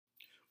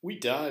We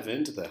dive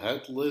into the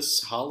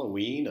Headless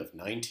Halloween of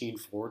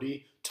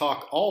 1940,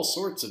 talk all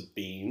sorts of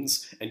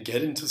beans, and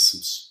get into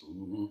some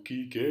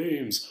spooky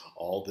games.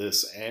 All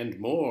this and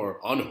more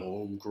on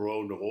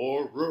Homegrown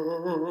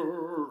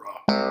Horror.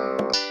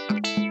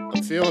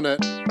 I'm feeling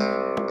it.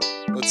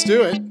 Let's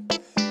do it.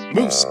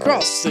 Moose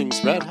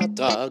crossings, red hot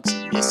dogs,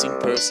 missing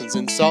persons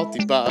in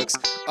salty bogs.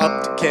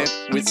 Up to camp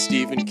with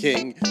Stephen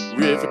King.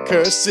 River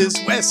curses,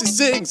 Wesley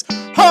sings.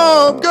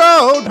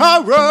 Homegrown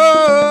horror.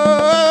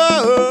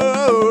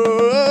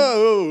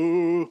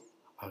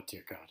 Oh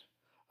dear God.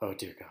 Oh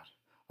dear God.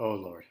 Oh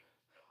Lord.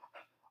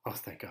 Oh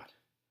thank God.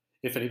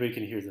 If anybody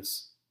can hear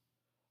this.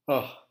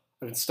 Oh,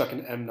 I've been stuck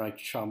in M. Night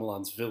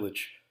Shyamalan's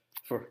village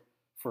for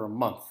a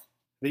month.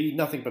 They eat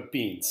nothing but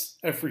beans.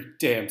 Every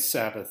damn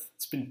Sabbath.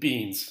 It's been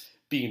beans.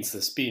 Beans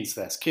this, beans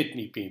that.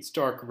 Kidney beans,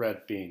 dark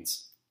red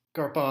beans,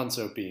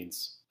 garbanzo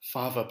beans,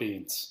 fava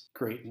beans,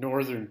 great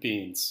northern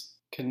beans,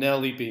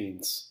 cannelli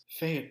beans,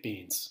 fayette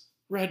beans,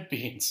 red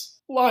beans,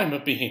 lima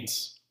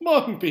beans,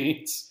 mung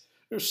beans.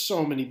 There's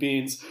so many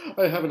beans.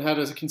 I haven't had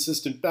a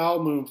consistent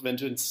bowel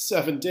movement in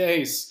 7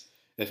 days.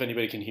 If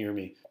anybody can hear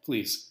me,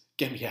 please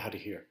get me out of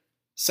here.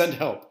 Send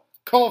help.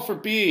 Call for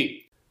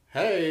B.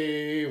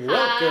 Hey,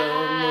 welcome.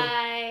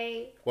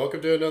 Hi.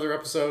 Welcome to another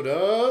episode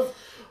of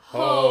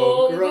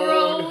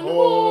Homegrown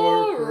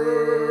Horror.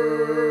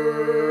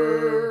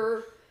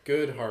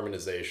 Good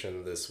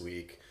harmonization this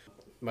week.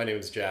 My name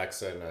is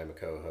Jackson. I'm a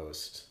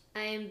co-host.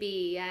 I am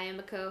B. I am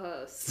a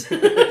co-host.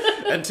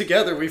 And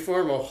together we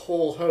form a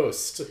whole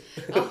host.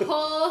 A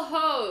whole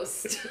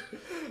host.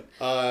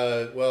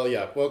 Well,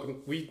 yeah.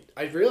 Welcome.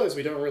 I realize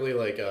we don't really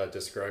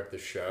describe the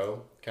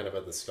show kind of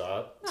at the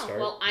start.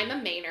 Well, I'm a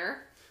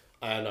Mainer.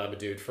 And I'm a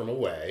dude from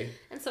away.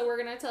 And so we're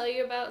going to tell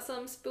you about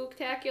some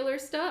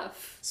spooktacular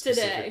stuff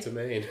Specific today. to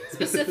Maine.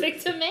 Specific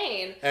to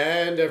Maine.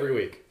 And every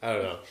week. I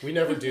don't know. We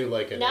never do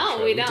an No,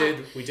 intro. we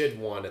don't. We did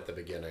one at the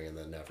beginning and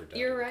then never done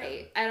You're it right.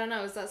 again. I don't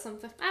know. Is that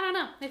something? I don't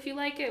know. If you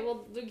like it,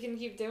 we can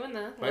keep doing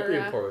that. Might be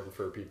important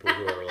for people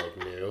who are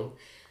new.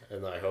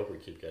 And I hope we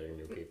keep getting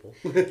new people.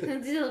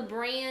 Until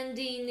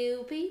brandy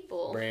new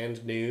people.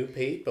 Brand new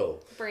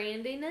people.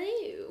 Brandy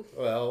new.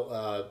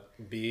 Well,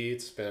 B,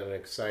 it's been an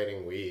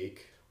exciting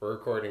week. We're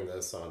recording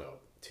this on a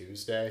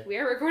Tuesday. We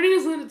are recording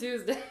this on a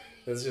Tuesday.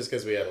 This is just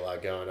because we had a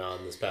lot going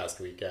on this past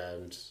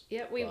weekend.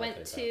 Yep, we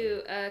went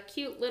to a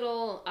cute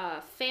little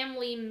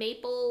family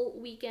maple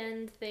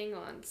weekend thing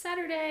on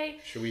Saturday.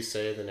 Should we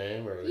say the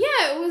name? Or?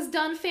 Yeah, it was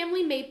done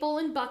Family Maple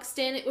in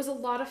Buxton. It was a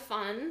lot of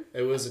fun.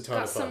 It was a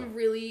ton of fun. Got some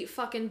really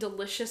fucking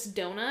delicious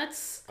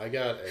donuts. I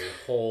got a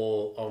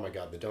whole... Oh my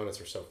god, the donuts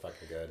were so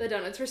fucking good. The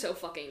donuts were so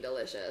fucking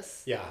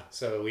delicious. Yeah,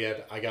 so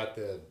I got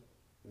the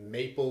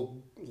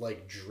maple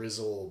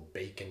drizzle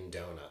bacon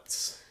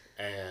donuts,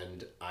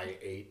 and I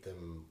ate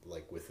them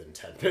within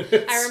 10 minutes.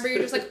 I remember you're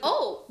just like,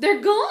 oh,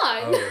 they're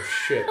gone. Oh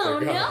shit, they're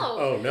gone. No.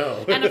 Oh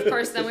no. And of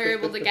course then we were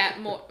able to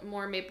get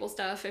more maple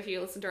stuff. If you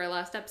listened to our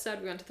last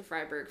episode, we went to the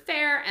Freiburg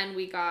Fair and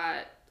we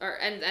got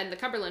and the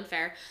Cumberland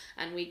Fair,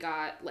 and we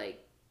got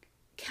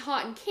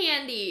cotton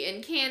candy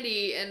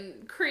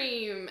and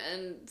cream,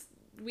 and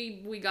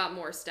we got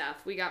more stuff.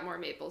 We got more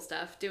maple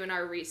stuff, doing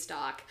our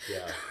restock.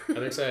 Yeah,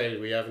 I'm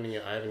excited. I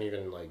haven't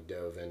even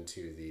dove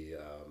into the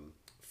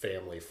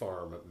family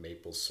farm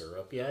maple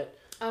syrup yet.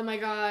 Oh my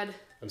god.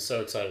 I'm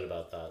so excited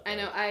about that. I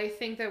know. I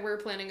think that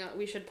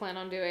we should plan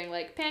on doing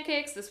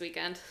pancakes this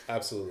weekend.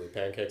 Absolutely,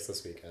 pancakes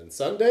this weekend.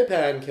 Sunday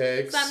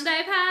pancakes.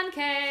 Sunday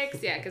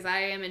pancakes. Yeah, because I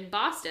am in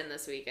Boston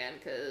this weekend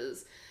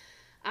because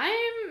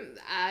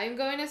I'm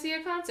going to see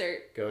a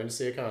concert. Going to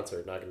see a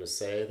concert. Not going to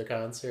say the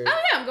concert.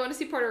 Oh yeah, I'm going to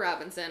see Porter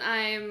Robinson.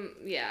 I'm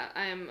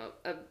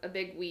a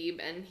big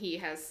weeb, and he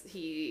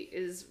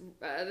is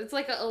it's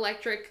like a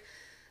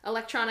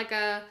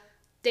electronica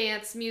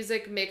dance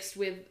music mixed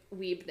with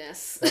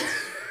weebness.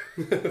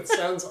 That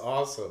sounds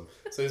awesome.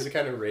 So is it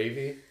kind of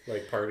ravey,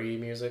 party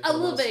music? A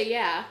little bit,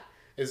 yeah.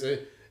 Is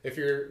it, if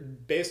you're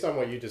based on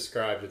what you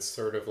described, it's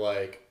sort of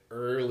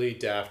early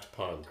Daft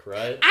Punk,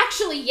 right?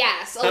 Actually,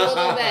 yes, a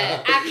little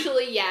bit.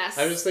 Actually, yes.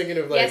 I was thinking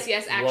of yes,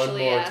 actually, One More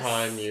yes.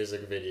 Time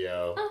music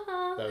video.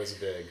 Uh-huh. That was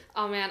big.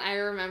 Oh man, I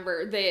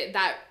remember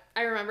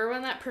I remember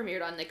when that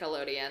premiered on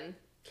Nickelodeon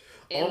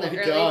in the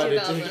early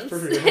 2000s. It did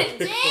premiere on It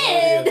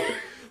Nickelodeon. did.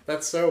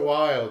 That's so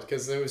wild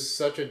because it was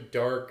such a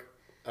dark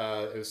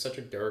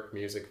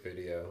music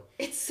video.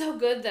 It's so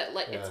good that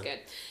it's good.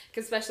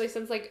 Especially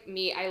since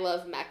me, I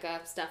love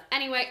mecha stuff.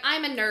 Anyway,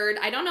 I'm a nerd.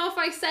 I don't know if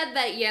I said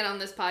that yet on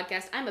this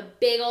podcast. I'm a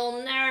big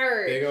ol'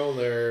 nerd. Big ol'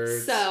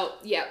 nerd. So,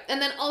 yeah. And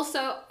then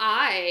also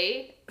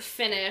I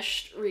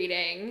finished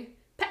reading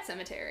Pet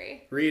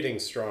Sematary. Reading,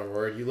 strong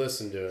word. You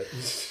listened to it.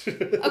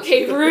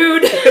 Okay,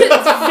 rude.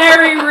 It's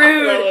very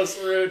rude. That was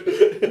rude.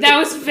 That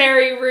was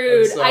very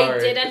rude. I'm sorry. I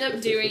did end up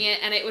doing it,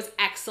 and it was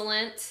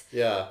excellent.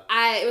 Yeah.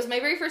 It was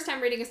my very first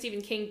time reading a Stephen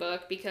King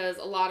book, because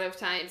a lot of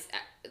times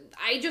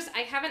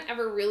I haven't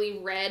ever really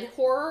read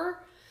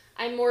horror.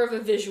 I'm more of a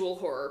visual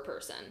horror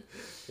person.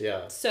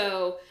 Yeah.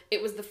 So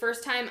it was the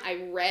first time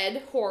I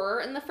read horror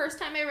and the first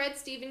time I read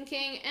Stephen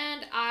King,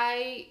 and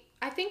I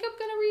I think I'm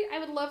gonna read. I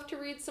would love to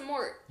read some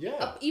more.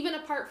 Yeah. Even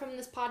apart from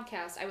this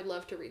podcast, I would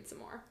love to read some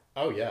more.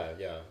 Oh yeah.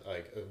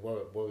 Like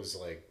what was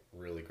like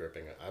really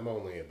gripping? I'm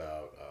only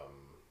about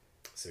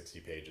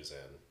 60 pages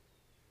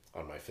in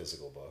on my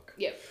physical book.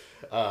 Yep.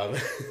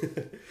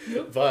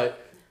 But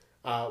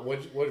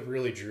what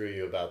really drew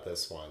you about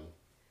this one?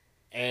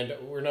 And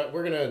we're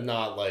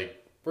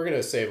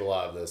gonna save a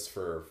lot of this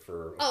for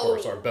of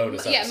course our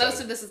bonus episode. Yeah, most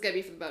of this is gonna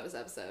be for the bonus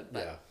episode.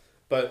 But. Yeah.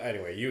 But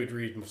anyway, you would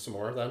read some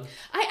more then?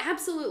 I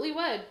absolutely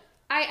would.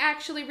 I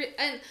actually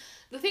and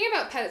the thing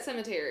about Pet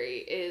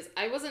Sematary is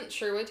I wasn't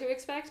sure what to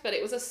expect, but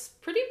it was a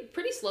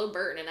pretty slow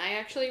burn, and I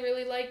actually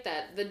really liked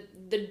that.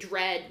 The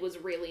dread was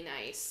really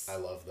nice. I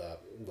love that.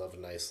 Love a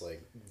nice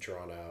like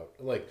drawn out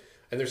like,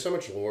 and there's so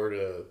much lore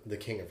to the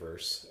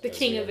Kingiverse. The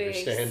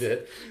Kingiverse. Understand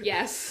it?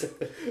 Yes.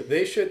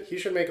 He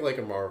should make like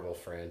a Marvel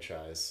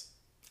franchise.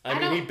 I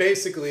mean, he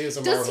basically is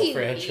a Marvel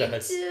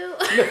franchise.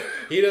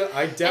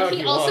 I doubt and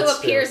he also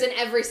appears in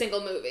every single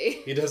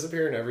movie. He does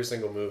appear in every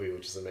single movie,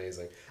 which is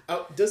amazing.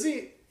 Does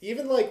he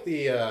even like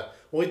the?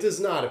 Well, he does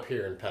not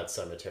appear in Pet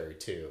Sematary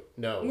 2.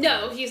 No.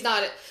 No, he's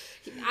not.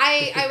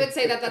 I would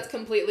say that's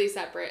completely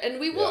separate, and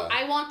we will. Yeah.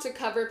 I want to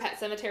cover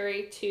Pet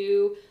Sematary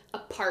 2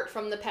 apart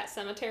from the Pet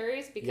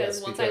Cemeteries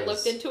because once I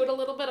looked into it a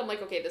little bit, I'm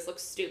like, okay, this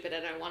looks stupid,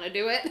 and I want to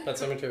do it. Pet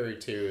Sematary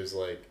 2 is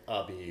like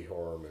a B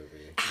horror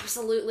movie.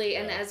 Absolutely,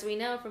 yeah. And as we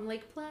know from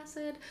Lake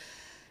Placid,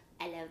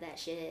 I love that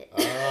shit.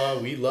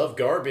 We love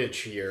garbage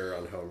here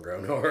on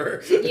Homegrown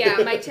Horror. Yeah,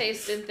 my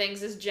taste in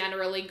things is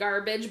generally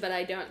garbage, but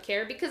I don't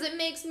care because it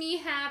makes me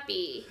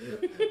happy.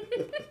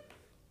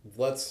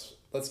 Let's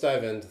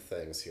dive into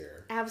things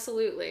here.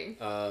 Absolutely.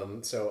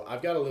 So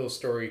I've got a little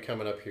story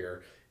coming up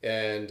here,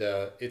 and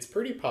it's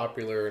pretty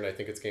popular, and I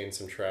think it's gained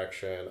some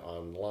traction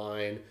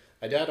online.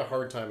 I had a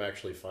hard time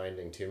actually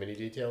finding too many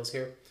details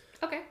here.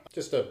 Okay.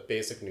 Just a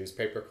basic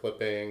newspaper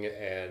clipping,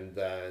 and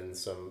then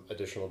some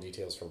additional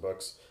details from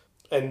books,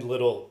 and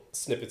little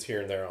snippets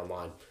here and there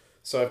online.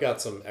 So I've got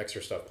some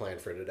extra stuff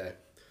planned for today.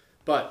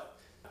 But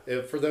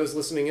for those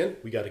listening in,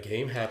 we got a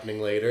game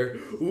happening later.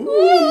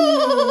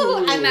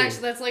 Ooh! And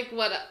actually, that's like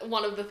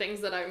one of the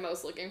things that I'm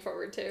most looking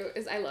forward to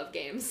is I love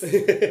games.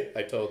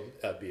 I told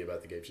Bea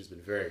about the game. She's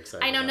been very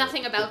excited. I know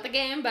nothing about the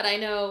game, but I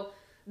know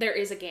there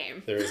is a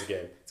game. There is a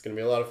game. It's going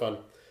to be a lot of fun.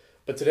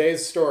 But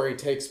today's story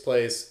takes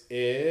place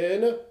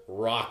in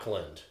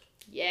Rockland.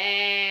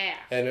 Yeah.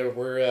 And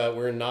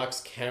we're in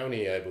Knox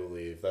County, I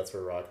believe. That's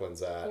where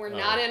Rockland's at. We're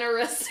not in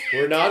Aroostook.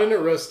 We're not in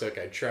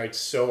Aroostook. I tried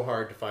so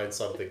hard to find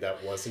something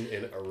that wasn't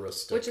in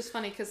Aroostook. Which is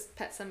funny because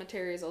Pet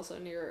Sematary is also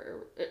near.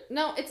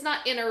 No, it's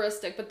not in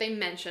Aroostook, but they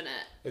mention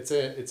it.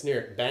 It's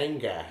near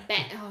Bangor.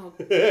 Oh.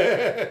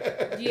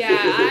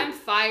 Yeah, I'm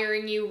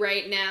firing you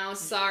right now.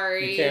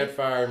 Sorry. You can't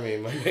fire me.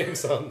 My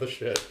name's on the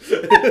shit.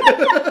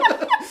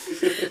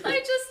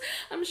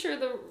 I'm sure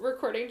the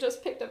recording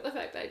just picked up the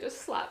fact that I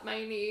just slapped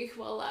my knee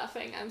while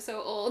laughing. I'm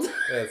so old.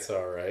 That's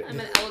all right. I'm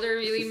an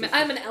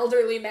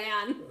elderly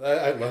man.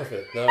 I love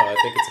it. No, I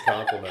think it's a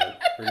compliment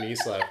for knee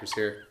slappers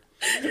here.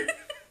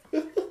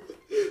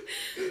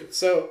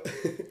 So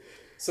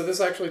this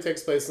actually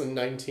takes place in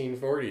the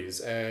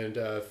 1940s, and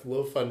a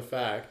little fun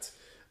fact,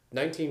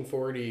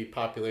 1940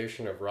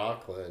 population of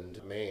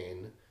Rockland,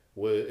 Maine,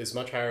 is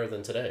much higher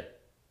than today.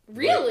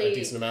 Really? Like a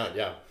decent amount,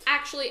 yeah.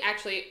 Actually,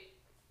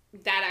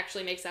 that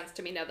actually makes sense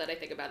to me now that I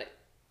think about it.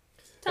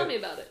 Tell me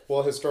about it.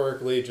 Well,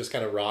 historically, just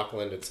kind of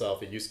Rockland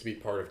itself, it used to be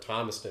part of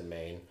Thomaston,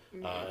 Maine,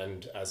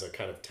 and as a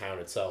kind of town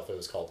itself, it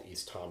was called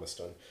East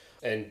Thomaston.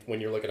 And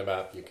when you're looking at a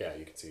map, you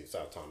can see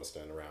South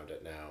Thomaston around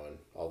it now and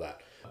all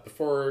that.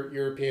 Before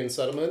European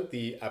settlement,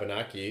 the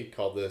Abenaki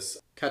called this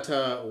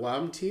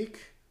Katawamtik,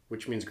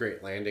 which means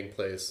Great Landing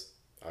Place.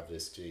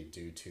 Obviously,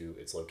 due to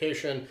its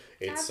location,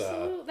 it's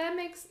that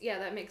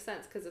makes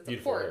sense because it's a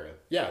port area.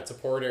 Yeah, it's a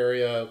port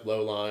area,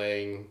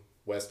 low-lying,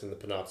 west in the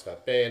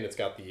Penobscot Bay, and it's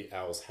got the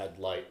Owl's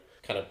Headlight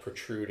kind of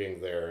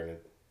protruding there, and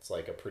it's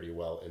like a pretty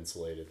well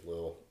insulated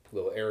little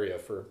area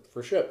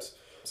for ships.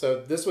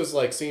 So this was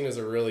like seen as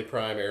a really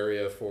prime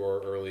area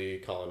for early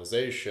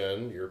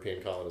colonization,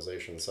 European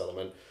colonization and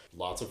settlement.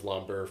 Lots of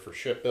lumber for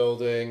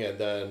shipbuilding, and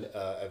then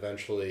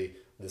eventually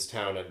this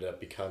town ended up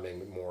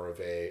becoming more of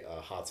a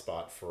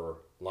hotspot for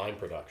lime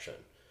production.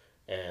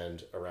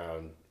 And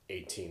around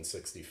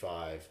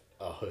 1865,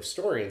 a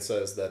historian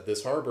says that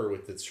this harbor,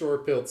 with its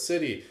shore-built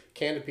city,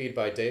 canopied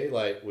by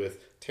daylight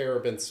with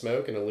terebinth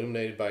smoke and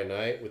illuminated by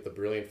night with the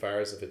brilliant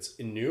fires of its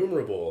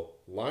innumerable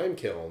lime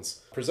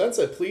kilns, presents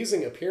a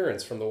pleasing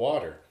appearance from the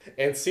water,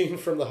 and seen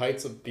from the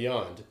heights of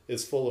beyond,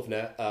 is full of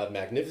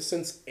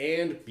magnificence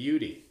and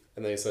beauty.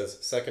 And then he says,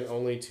 second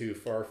only to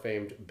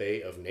far-famed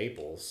Bay of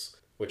Naples,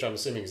 which I'm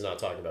assuming he's not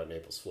talking about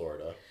Naples,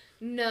 Florida.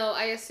 No,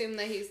 I assume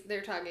that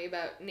they're talking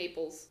about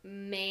Naples,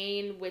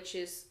 Maine, which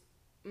is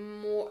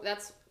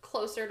that's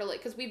closer to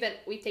because we've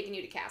taken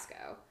you to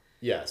Casco.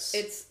 Yes.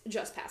 It's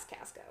just past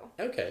Casco.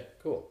 Okay,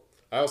 cool.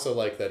 I also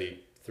like that he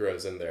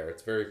throws in there,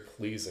 it's very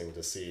pleasing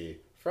to see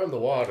from the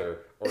water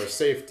or a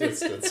safe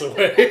distance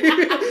away.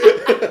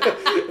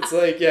 It's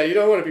like, yeah, you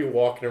don't want to be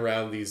walking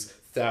around these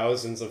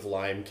thousands of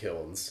lime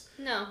kilns.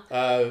 No.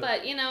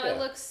 But, it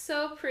looks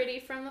so pretty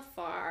from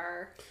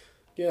afar.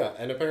 Yeah,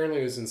 and apparently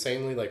it was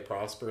insanely, like,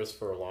 prosperous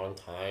for a long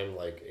time,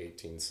 like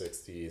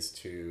 1860s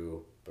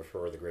to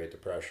before the Great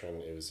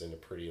Depression. It was in a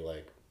pretty,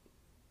 like,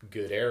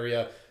 good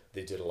area.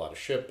 They did a lot of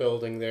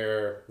shipbuilding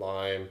there,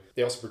 lime.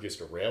 They also produced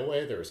a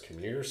railway. There was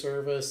commuter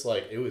service.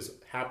 Like, it was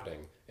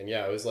happening. And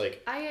yeah, it was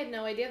like... I had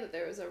no idea that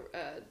there was a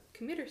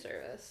commuter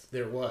service.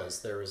 There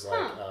was. There was,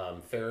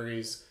 like,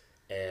 ferries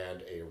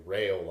and a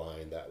rail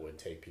line that would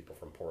take people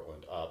from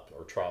Portland up,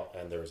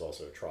 and there was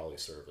also a trolley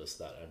service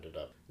that ended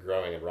up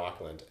growing in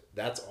Rockland.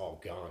 That's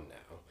all gone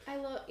now.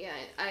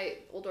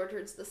 Old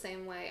Orchard's the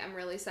same way. I'm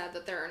really sad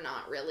that there are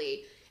not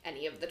really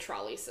any of the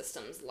trolley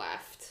systems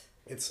left.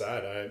 It's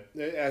sad.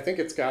 I think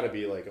it's got to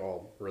be like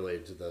all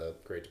related to the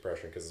Great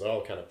Depression because it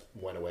all kind of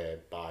went away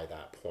by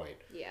that point.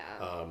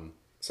 Yeah.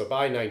 So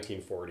by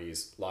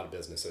 1940s, a lot of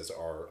businesses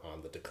are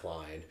on the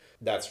decline.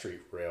 That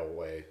street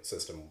railway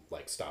system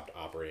like stopped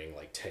operating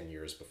like 10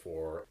 years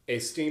before. A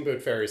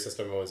steamboat ferry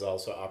system was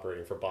also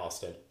operating for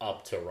Boston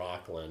up to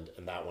Rockland,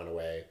 and that went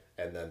away.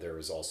 And then there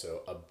was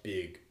also a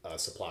big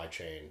supply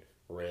chain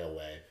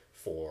railway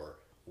for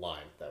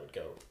lime that would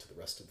go to the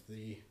rest of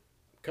the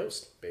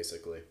coast,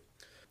 basically.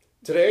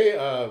 Today,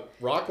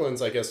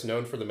 Rockland's, I guess,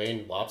 known for the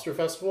Maine Lobster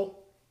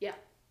Festival. Yeah.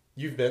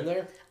 You've been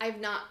there?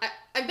 I've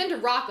been to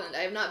Rockland.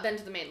 I have not been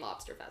to the Maine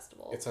Lobster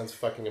Festival. It sounds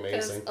fucking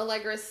amazing. Because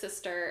Allegra's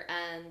sister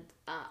and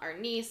our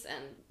niece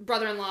and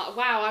brother-in-law,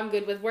 wow, I'm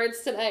good with words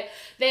today.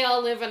 They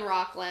all live in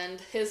Rockland.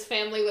 His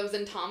family lives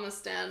in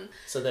Thomaston.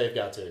 So they've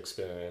got to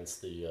experience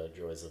the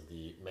joys of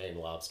the Maine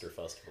Lobster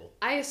Festival.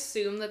 I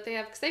assume that they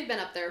have, because they've been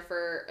up there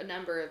for a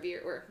number of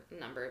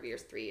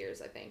years, 3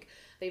 years, I think.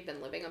 They've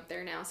been living up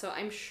there now, so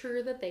I'm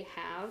sure that they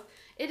have.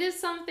 It is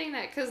something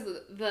that, because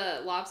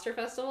the Lobster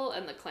Festival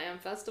and the Clam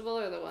Festival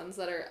are the ones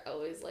that are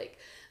always, like,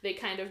 they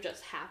kind of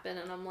just happen,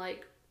 and I'm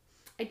like,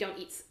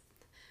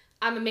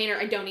 I'm a Mainer,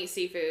 I don't eat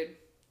seafood.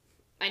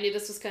 I knew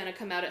this was going to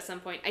come out at some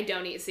point. I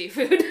don't eat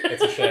seafood.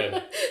 It's a shame.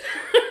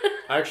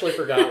 I actually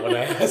forgot when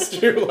I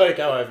asked you, like,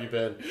 how have you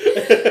been?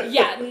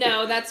 Yeah,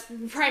 no, that's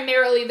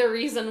primarily the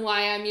reason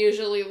why I'm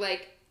usually,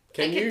 like,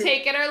 I can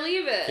take it or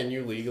leave it. Can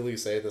you legally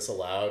say this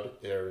aloud,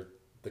 or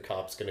the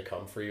cops gonna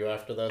come for you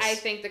after this? I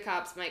think the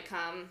cops might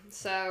come.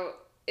 So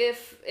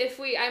if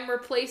I'm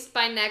replaced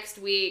by next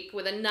week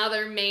with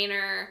another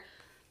Mainer,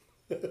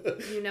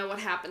 you know what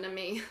happened to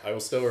me. I will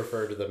still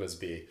refer to them as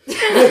B.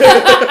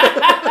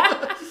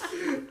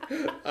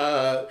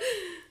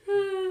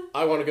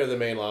 I want to go to the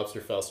Maine Lobster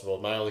Festival.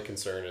 My only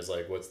concern is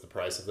like, what's the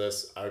price of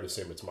this? I would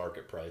assume it's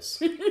market price.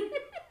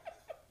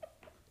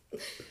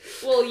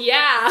 Well,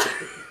 yeah.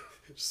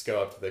 Just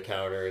go up to the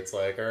counter. It's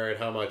like, all right,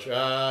 how much?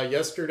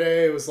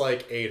 Yesterday it was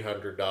like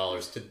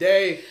 $800.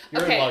 Today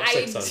you're in like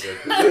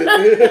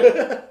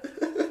 $600.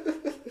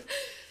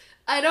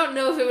 I don't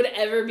know if it would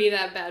ever be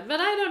that bad,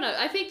 but I don't know.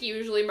 I think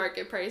usually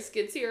market price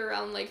gets you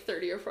around like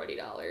 $30 or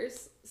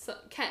 $40. So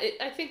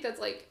I think that's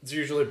like, it's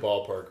usually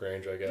ballpark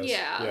range, I guess.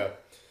 Yeah.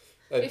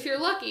 If you're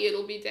lucky,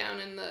 it'll be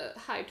down in the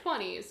high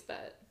 20s,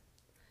 but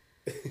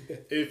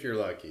if you're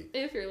lucky.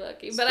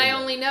 But I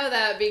only know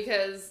that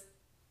because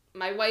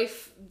my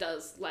wife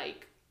does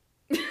like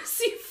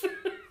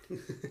seafood.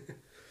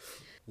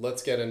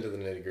 Let's get into the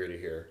nitty-gritty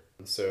here.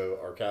 So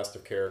our cast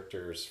of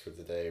characters for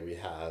the day, we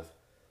have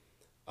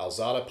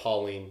Alzada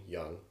Pauline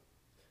Young,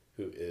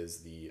 who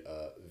is the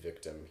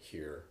victim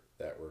here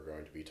that we're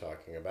going to be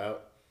talking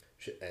about.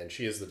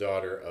 She is the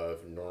daughter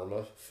of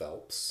Norma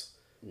Phelps.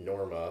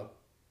 Norma,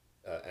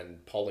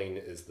 and Pauline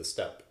is the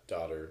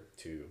stepdaughter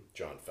to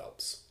John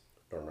Phelps.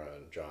 Norma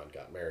and John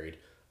got married.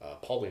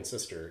 Pauline's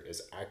sister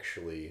is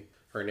actually,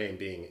 her name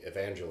being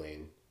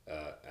Evangeline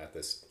at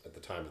the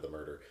time of the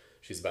murder.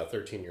 She's about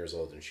 13 years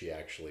old, and she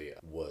actually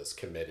was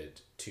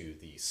committed to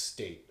the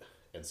State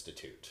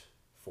Institute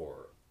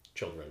for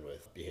Children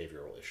with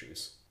Behavioral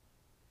Issues.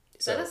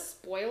 Is that a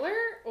spoiler?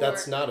 Or?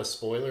 That's not a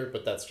spoiler,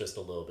 but that's just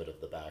a little bit of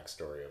the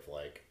backstory of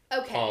like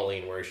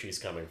Pauline, where she's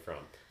coming from.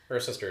 Her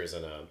sister is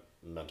in a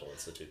mental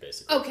institute,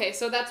 basically. Okay,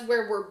 so that's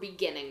where we're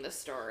beginning the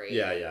story.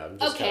 Yeah. I'm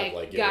just kind of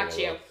like got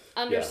you.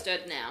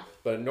 Understood now.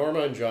 But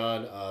Norma and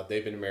John,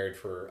 they've been married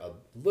for a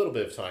little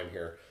bit of time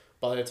here.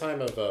 By the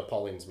time of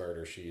Pauline's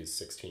murder, she is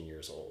 16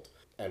 years old.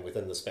 And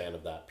within the span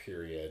of that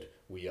period,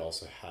 we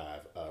also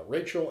have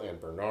Rachel and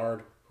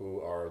Bernard, who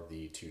are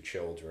the two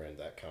children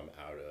that come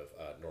out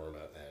of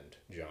Norma and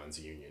John's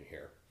union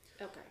here.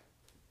 Okay.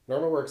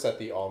 Norma works at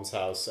the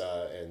almshouse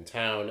in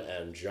town,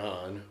 and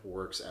John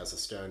works as a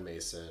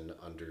stonemason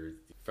under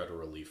the Federal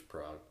Relief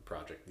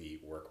Project, the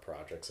Work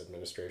Projects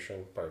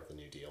Administration, part of the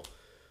New Deal,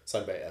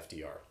 signed by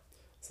FDR.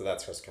 So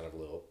that's just kind of a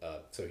little,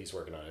 so he's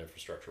working on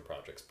infrastructure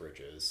projects,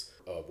 bridges,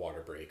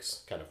 water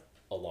breaks, kind of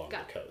along the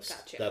coast.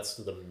 Gotcha. That's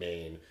the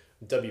main,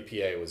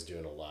 WPA was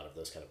doing a lot of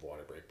those kind of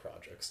water break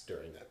projects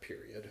during that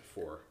period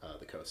for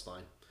the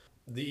coastline.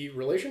 The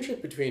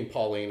relationship between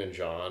Pauline and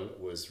John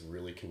was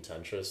really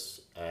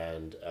contentious,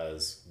 and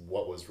as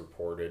what was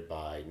reported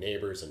by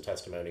neighbors and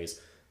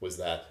testimonies was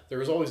that there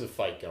was always a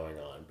fight going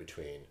on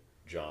between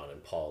John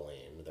and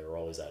Pauline. They were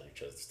always at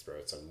each other's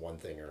throats, and one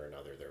thing or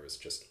another, there was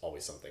just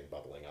always something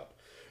bubbling up.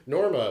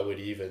 Norma would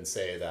even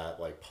say that,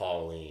 like,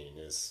 Pauline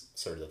is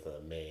sort of the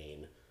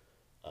main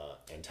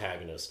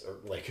antagonist, or,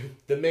 like,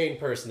 the main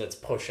person that's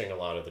pushing a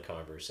lot of the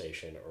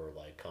conversation or,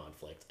 like,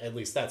 conflict. At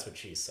least that's what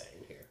she's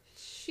saying here.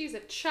 She's a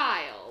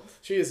child.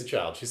 She is a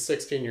child. She's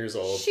 16 years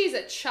old. She's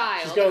a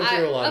child. She's going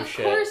through a lot of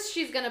shit. Of course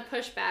she's going to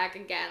push back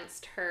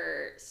against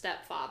her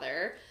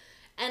stepfather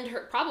and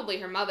probably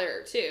her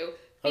mother, too.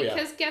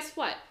 Because guess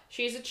what?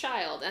 She's a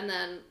child, and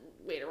then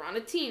later on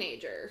a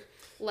teenager.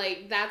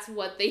 Like, that's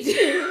what they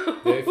do.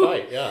 They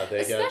fight, yeah.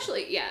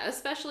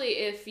 Especially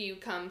if you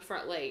come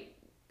from, like...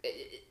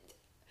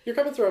 You're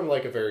coming from,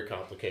 like, a very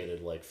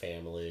complicated, like,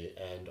 family,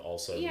 and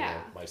also, you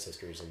know, my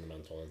sister's in the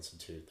mental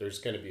institute. There's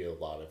going to be a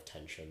lot of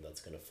tension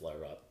that's going to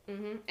flare up.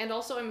 Mm-hmm. And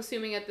also, I'm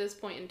assuming at this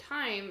point in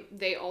time,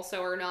 they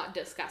also are not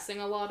discussing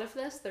a lot of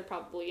this. They're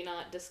probably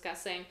not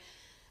discussing,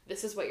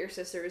 this is what your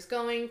sister is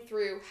going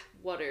through,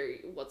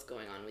 what's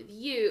going on with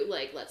you,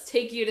 like, let's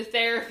take you to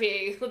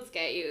therapy, let's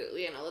get you,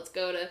 let's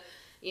go to,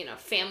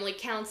 family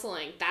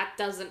counseling. That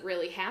doesn't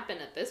really happen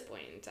at this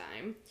point in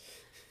time.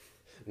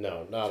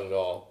 No, not at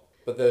all.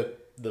 But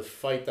the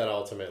fight that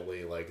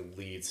ultimately, like,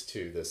 leads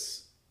to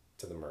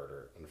the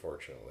murder,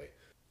 unfortunately.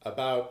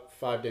 About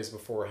 5 days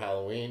before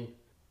Halloween,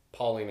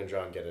 Pauline and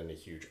John get in a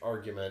huge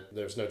argument.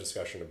 There's no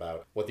discussion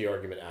about what the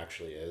argument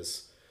actually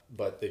is,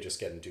 but they just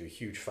get into a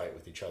huge fight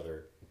with each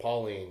other.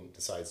 Pauline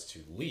decides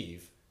to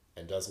leave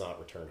and does not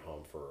return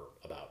home for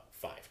about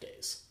 5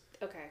 days.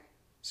 Okay.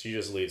 She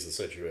just leaves the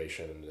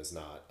situation and is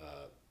not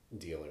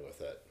dealing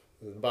with it.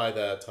 By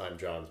that time,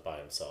 John's by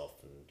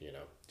himself and,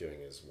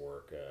 doing his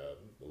work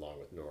along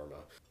with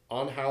Norma.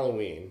 On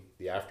Halloween,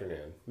 the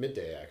afternoon,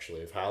 midday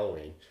actually, of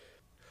Halloween,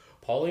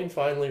 Pauline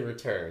finally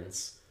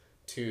returns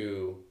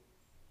to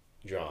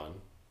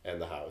John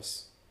and the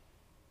house,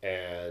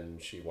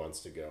 and she wants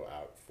to go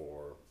out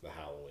for the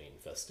Halloween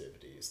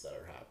festivities that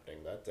are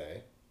happening that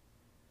day.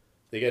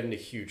 They get in a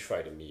huge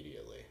fight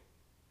immediately.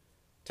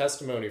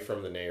 Testimony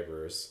from the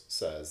neighbors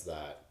says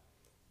that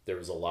there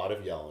was a lot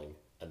of yelling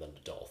and then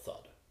a dull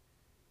thud.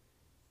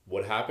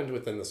 What happened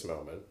within this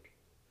moment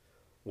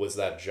was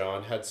that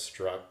John had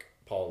struck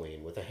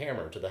Pauline with a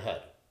hammer to the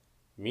head.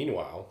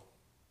 Meanwhile,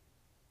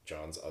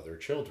 John's other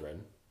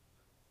children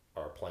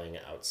are playing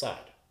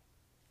outside.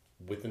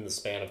 Within the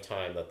span of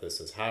time that this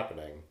is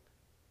happening,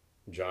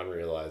 John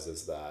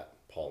realizes that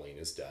Pauline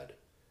is dead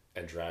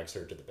and drags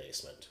her to the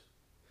basement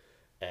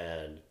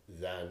and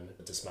then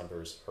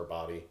dismembers her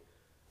body.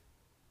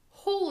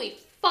 Holy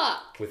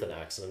fuck! With an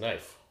axe and a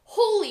knife.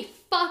 Holy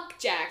fuck,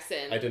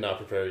 Jackson! I did not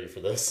prepare you for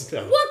this.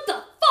 No. What the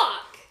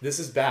fuck? This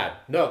is bad.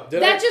 No,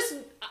 that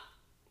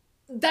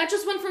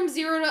just went from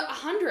 0 to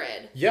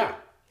 100. Yeah.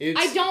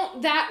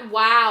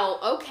 Wow,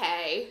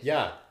 okay.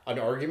 Yeah, an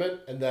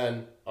argument, and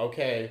then,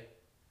 okay,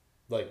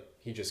 like,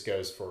 he just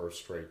goes for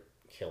straight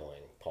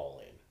killing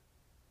Pauline.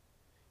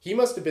 He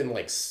must have been,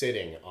 like,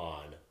 sitting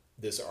on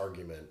this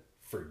argument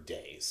for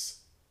days.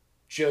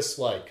 Just,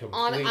 like,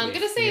 completely I'm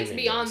gonna say it's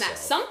beyond that.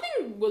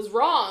 Something was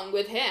wrong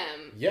with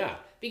him. Yeah.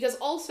 Because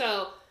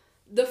also,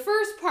 the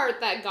first part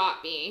that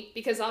got me,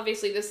 because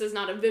obviously this is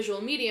not a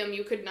visual medium,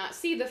 you could not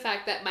see the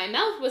fact that my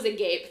mouth was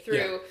agape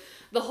through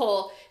the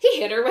whole, he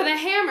hit her with a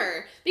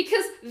hammer.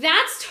 Because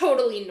that's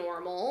totally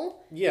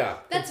normal. Yeah,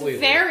 completely.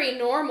 That's very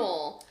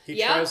normal.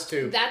 He tries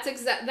to...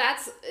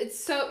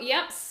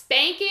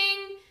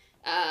 Spanking,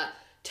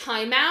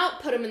 time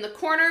out, put him in the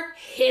corner,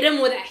 hit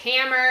him with a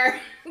hammer.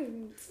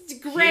 It's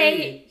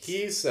great.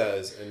 He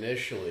says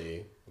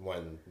initially,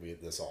 when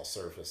this all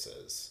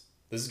surfaces,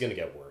 this is going to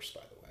get worse,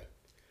 by the way.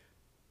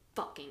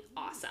 Fucking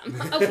awesome.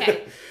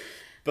 Okay.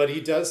 But he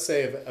does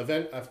say,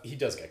 he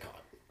does get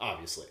caught,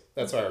 obviously.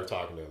 That's why we're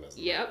talking to him as a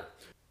murderer.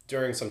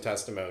 During some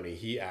testimony,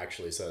 he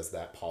actually says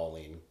that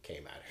Pauline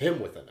came at him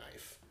with a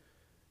knife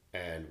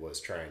and was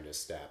trying to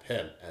stab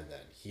him, and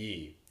then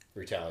he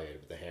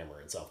retaliated with a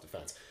hammer in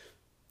self-defense.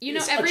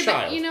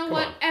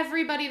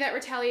 Everybody that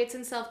retaliates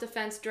in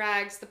self-defense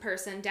drags the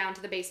person down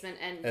to the basement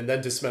and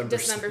then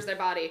dismembers their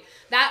body.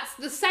 That's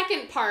the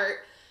second part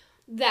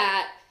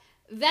that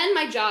then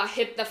my jaw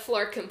hit the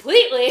floor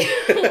completely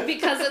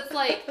because it's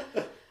like,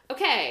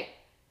 okay,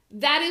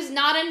 that is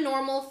not a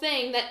normal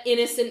thing that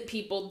innocent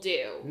people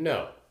do.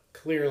 No,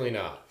 clearly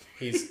not.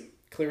 He's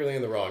clearly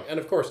in the wrong. And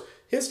of course,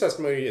 his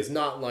testimony is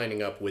not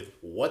lining up with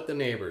what the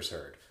neighbors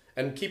heard.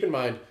 And keep in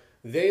mind,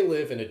 they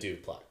live in a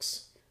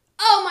duplex.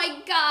 Oh my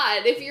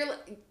God! If you're,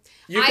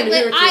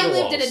 I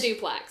lived in a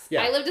duplex.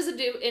 Yeah. I lived as a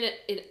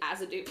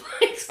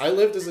duplex. I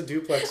lived as a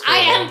duplex. I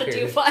am the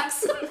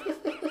duplex.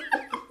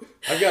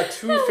 I've got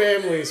 2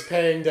 families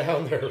paying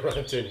down their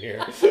rent in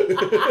here.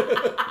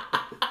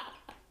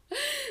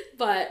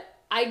 But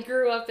I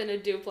grew up in a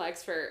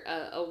duplex for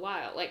a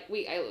while. Like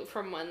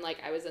from when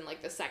I was in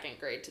the 2nd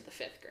grade to the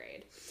 5th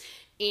grade,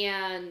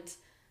 and.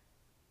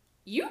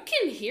 You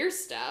can hear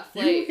stuff.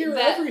 You hear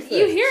everything.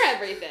 You hear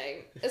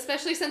everything.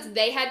 Especially since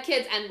they had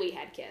kids and we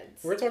had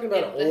kids. We're talking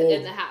about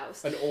in the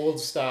house. An old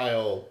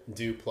style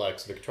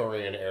duplex,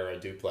 Victorian era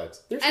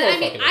duplex.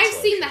 I've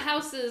seen the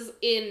houses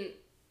in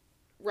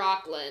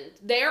Rockland.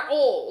 They're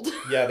old.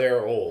 Yeah,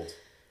 they're old.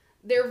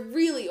 They're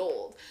really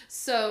old.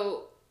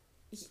 So,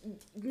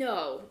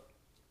 no.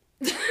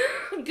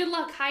 Good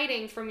luck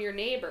hiding from your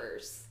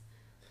neighbors.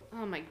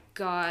 Oh my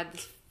god,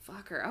 this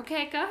fucker.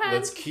 Okay, go ahead.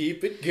 Let's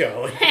keep it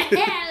going.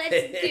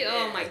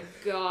 Oh my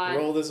god.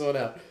 Roll this one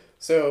out.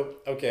 So,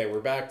 okay, we're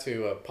back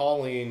to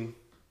Pauline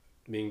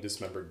being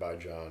dismembered by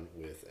John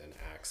with an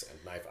axe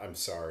and knife. I'm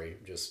sorry,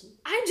 I'm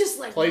just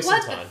like, place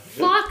what and the time.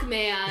 fuck,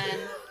 man?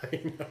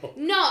 I know.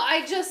 No,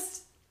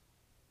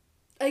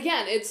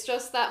 again, it's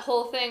just that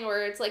whole thing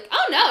where it's like,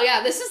 oh no,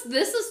 yeah, this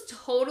is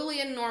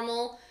totally a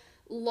normal,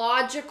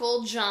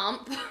 logical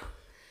jump.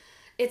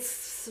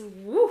 It's,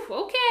 woo,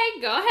 okay,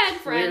 go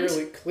ahead, friend.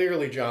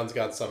 Clearly John's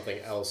got something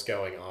else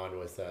going on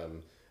with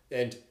him.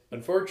 And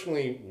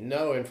unfortunately,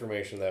 no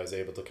information that I was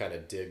able to kind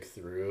of dig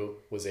through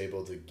was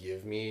able to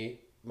give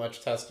me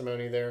much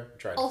testimony there.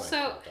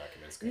 Also,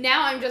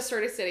 now I'm just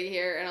sort of sitting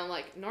here and I'm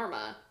like,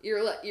 Norma,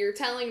 you're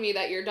telling me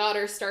that your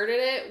daughter started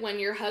it when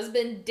your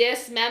husband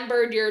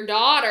dismembered your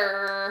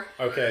daughter.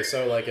 Okay,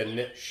 so like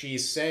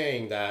she's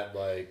saying that,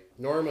 like,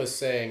 Norma's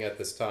saying at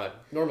this time,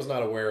 Norma's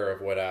not aware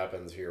of what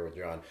happens here with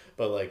John,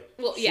 but like,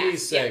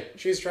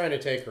 she's trying to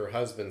take her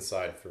husband's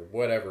side for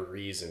whatever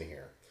reason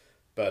here.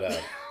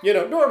 But,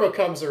 Norma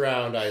comes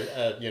around,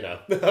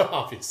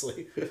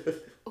 obviously.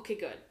 Okay,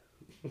 good.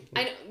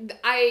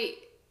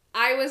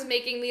 I was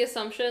making the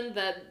assumption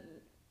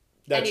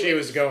that she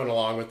was going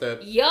along with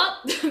it.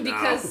 Yup,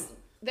 because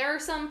there are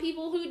some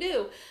people who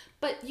do.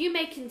 But you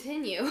may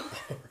continue.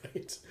 All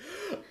right.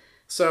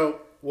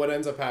 So what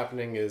ends up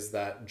happening is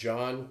that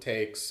John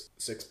takes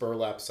 6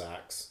 burlap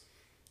sacks,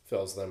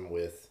 fills them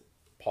with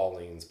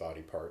Pauline's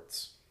body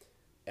parts,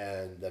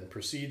 and then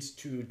proceeds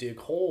to dig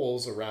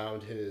holes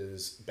around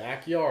his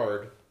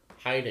backyard,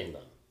 hiding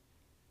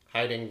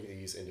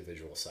these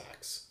individual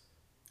sacks,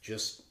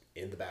 just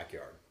in the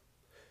backyard.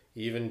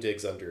 He even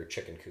digs under a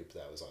chicken coop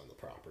that was on the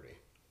property.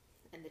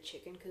 And the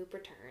chicken coop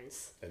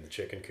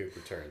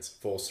returns.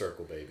 Full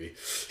circle, baby.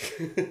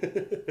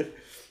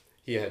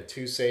 He had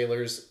 2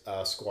 sailors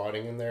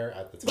squatting in there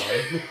at the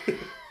time.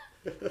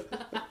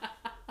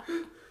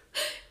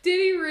 Did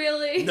he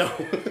really? No.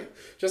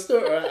 Just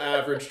an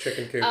average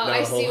chicken coop. Oh,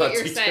 I see what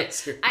you're saying.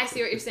 Here. I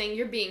see what you're saying.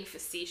 You're being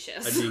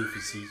facetious. I'm being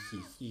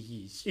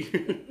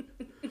facetious.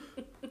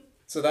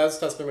 So that's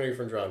testimony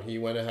from John. He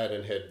went ahead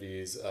and hid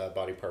these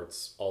body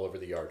parts all over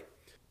the yard.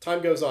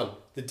 Time goes on.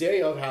 The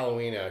day of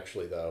Halloween,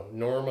 actually, though,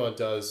 Norma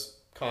does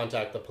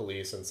contact the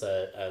police and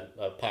say,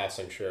 a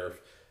passing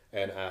sheriff,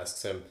 and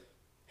asks him,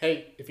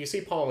 hey, if you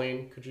see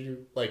Pauline, could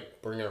you,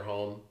 bring her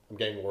home? I'm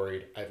getting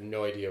worried. I have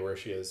no idea where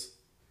she is.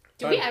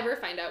 Did we ever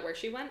find out where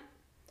she went?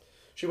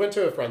 She went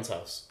to a friend's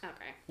house.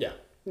 Okay. Yeah.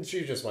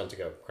 She just went to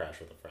go crash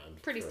with a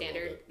friend. Pretty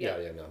standard. Yeah,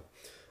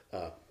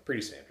 no.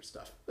 Pretty standard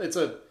stuff.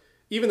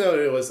 Even though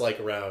it was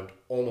around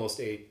almost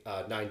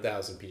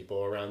 9,000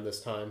 people around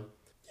this time,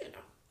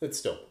 it's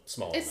still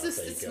small enough.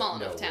 It's small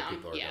enough town.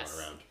 People are going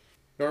around.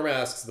 Norma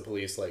asks the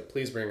police,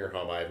 please bring her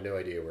home. I have no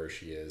idea where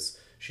she is.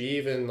 She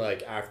even,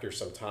 after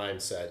some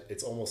time said,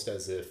 it's almost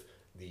as if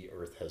the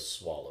earth has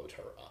swallowed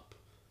her up.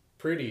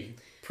 Pretty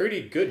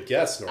good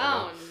guess,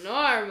 Norma.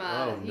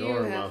 Oh,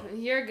 Norma.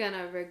 You're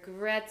gonna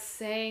regret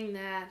saying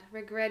that.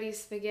 Regretty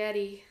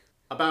spaghetti.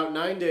 About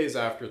 9 days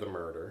after the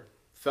murder,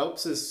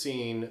 Phelps is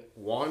seen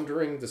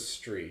wandering the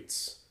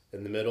streets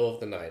in the middle of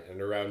the night,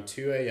 and around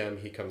 2 a.m.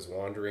 he comes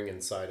wandering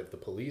inside of the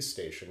police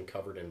station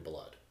covered in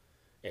blood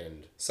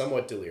and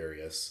somewhat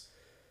delirious,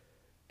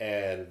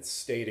 and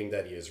stating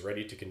that he is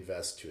ready to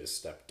confess to his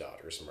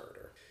stepdaughter's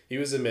murder. He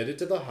was admitted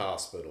to the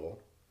hospital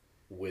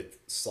with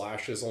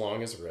slashes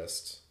along his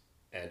wrists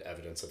and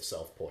evidence of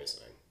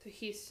self-poisoning. So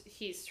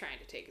he's trying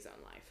to take his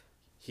own life.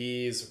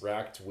 He's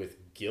racked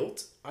with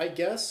guilt, I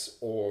guess,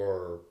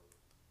 or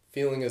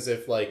feeling as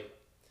if,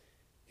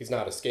 he's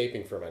not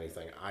escaping from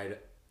anything.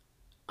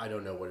 I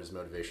don't know what his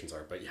motivations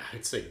are, but yeah,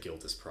 I'd say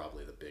guilt is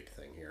probably the big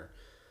thing here.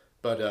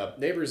 But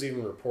neighbors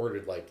even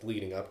reported,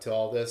 leading up to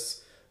all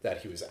this,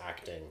 that he was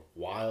acting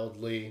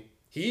wildly.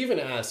 He even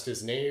asked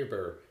his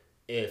neighbor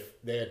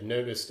if they had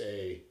noticed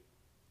a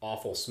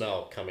awful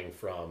smell coming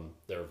from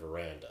their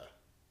veranda.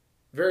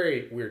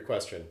 Very weird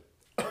question.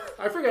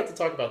 I forgot to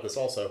talk about this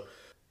also.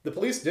 The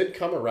police did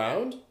come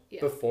around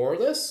before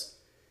this,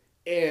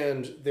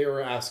 and they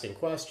were asking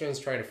questions,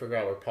 trying to figure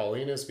out where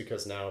Pauline is,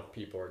 because now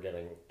people are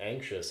getting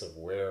anxious of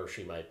where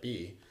she might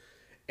be.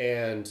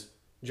 And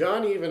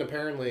John even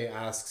apparently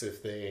asks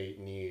if they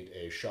need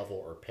a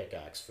shovel or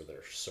pickaxe for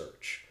their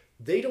search.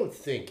 They don't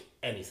think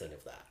anything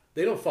of that.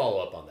 They don't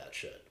follow up on that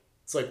shit.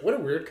 It's what a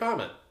weird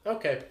comment.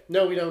 Okay,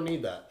 no, we don't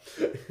need that.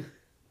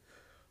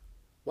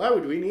 Why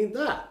would we need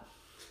that?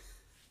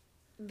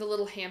 The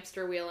little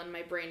hamster wheel in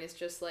my brain is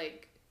just running.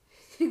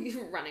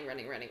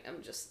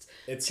 I'm just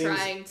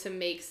trying to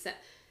make sense.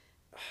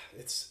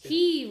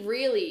 He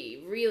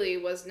really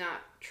was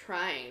not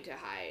trying to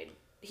hide.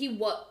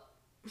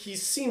 He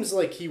seems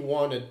like he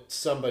wanted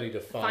somebody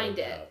to find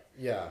it. Out.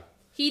 Yeah.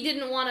 He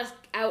didn't want to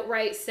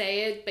outright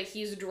say it, but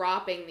he's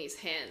dropping these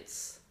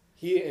hints.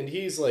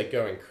 He's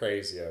going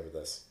crazy over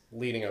this.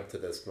 leading up to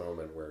this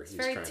moment where he's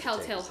very trying to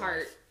Telltale take his Heart.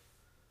 life.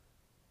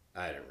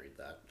 I didn't read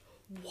that.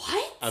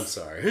 What? I'm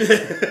sorry.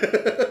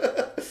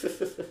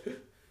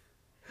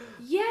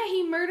 Yeah,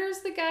 he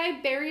murders the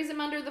guy, buries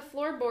him under the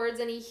floorboards,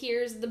 and he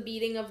hears the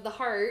beating of the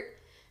heart.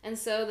 And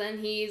so then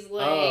he's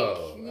like,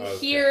 okay.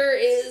 Here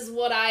is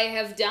what I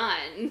have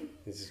done.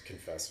 He's just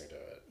confessing to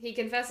it. He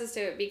confesses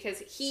to it because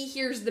he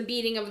hears the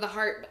beating of the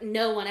heart, but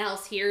no one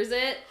else hears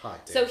it.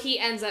 Hot damn. So he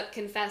ends up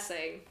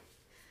confessing.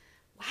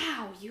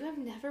 Wow, you have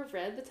never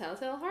read The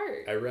Telltale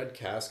Heart. I read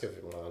Cask of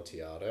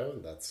Amontillado,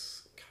 and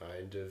that's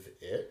kind of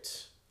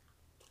it.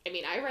 I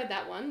mean, I read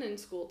that one in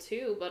school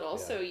too, but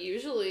also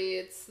usually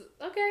it's,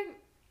 okay,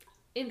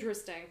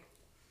 interesting.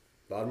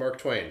 Not Mark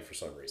Twain, for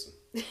some reason.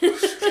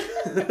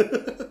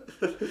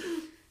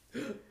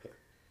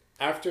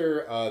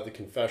 After the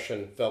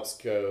confession, Phelps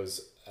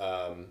goes,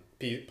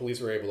 police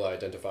were able to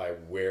identify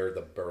where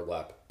the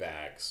burlap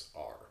bags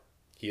are.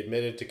 He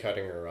admitted to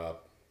cutting her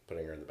up,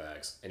 putting her in the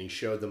bags, and he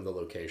showed them the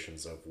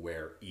locations of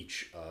where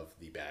each of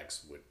the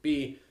bags would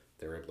be.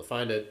 They were able to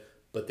find it,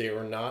 but they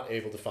were not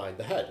able to find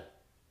the head.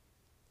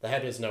 The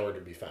head is nowhere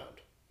to be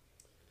found.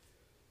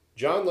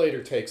 John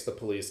later takes the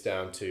police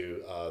down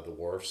to the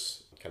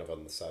wharfs, kind of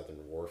on the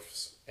southern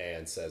wharfs,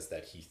 and says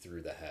that he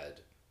threw the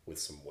head with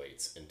some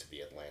weights into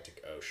the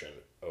Atlantic Ocean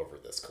over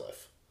this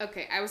cliff.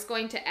 Okay, I was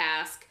going to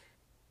ask,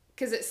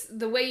 because it's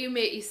the way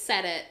you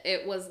said it,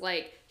 it was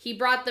like he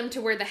brought them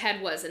to where the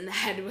head was and the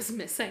head was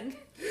missing.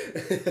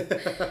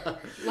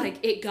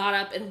 Like it got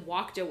up and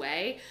walked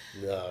away.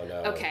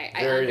 No. Okay,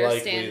 I Very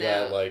understand likely now.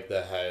 that like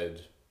the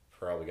head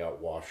probably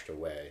got washed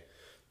away.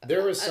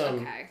 There was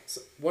some. Okay.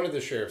 One of the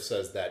sheriffs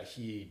says that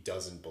he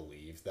doesn't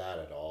believe that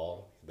at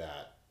all.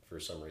 That for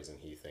some reason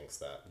he thinks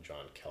that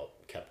John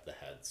kept the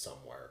head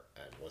somewhere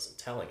and wasn't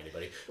telling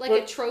anybody. Like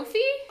but a trophy?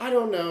 I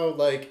don't know.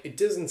 Like it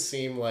doesn't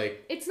seem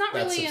like It's not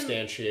that's really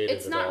substantiated.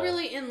 It's not all.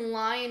 really in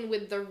line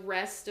with the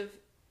rest of.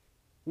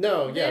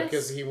 No, yeah, this.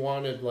 because he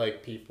wanted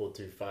like people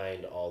to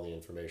find all the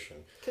information.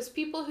 Because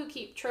people who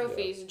keep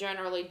trophies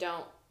generally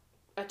don't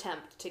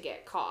attempt to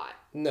get caught.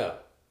 No,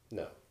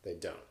 they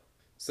don't.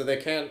 So they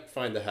can't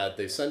find the head.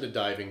 They send a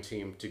diving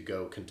team to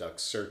go conduct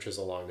searches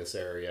along this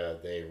area.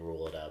 They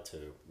rule it out to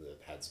the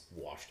head's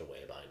washed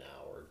away by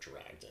now or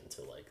dragged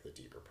into like the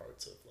deeper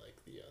parts of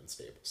like the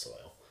unstable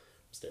soil,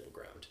 stable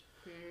ground.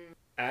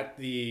 At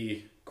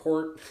the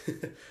court,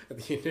 at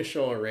the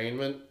initial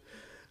arraignment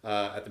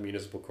at the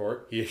municipal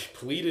court, he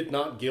pleaded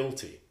not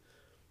guilty.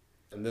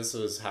 And this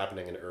was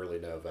happening in early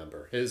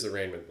November. His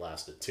arraignment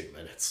lasted 2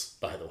 minutes,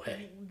 by the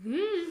way.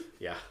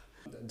 Yeah.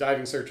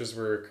 Diving searches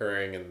were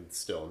occurring and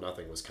still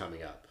nothing was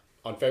coming up.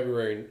 On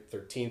February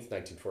 13th,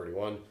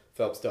 1941,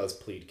 Phelps does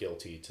plead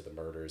guilty to the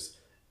murders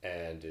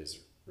and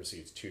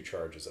receives 2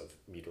 charges of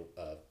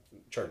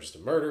charges to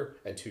murder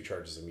and 2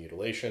 charges of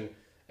mutilation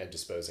and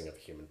disposing of a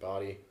human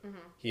body.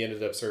 He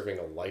ended up serving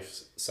a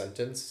life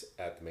sentence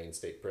at the Maine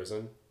State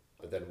Prison,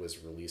 but then was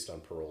released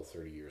on parole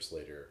 30 years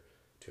later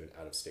to an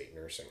out-of-state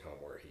nursing home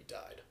where he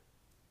died.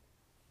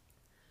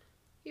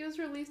 He was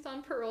released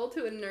on parole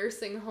to a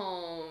nursing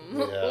home.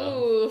 Yeah.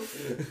 Oof.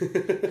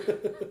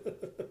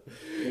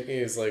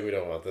 He's like, we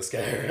don't want this guy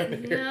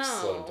around here. No.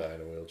 Just let him die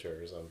in a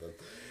wheelchair or something.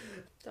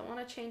 Don't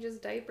want to change his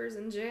diapers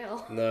in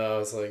jail. No,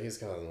 it's like, he's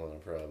causing a lot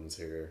of problems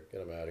here.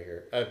 Get him out of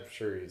here. I'm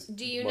sure he's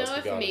Do you must know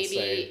have if gone maybe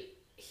insane.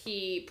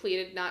 he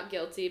pleaded not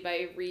guilty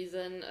by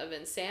reason of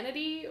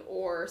insanity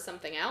or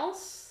something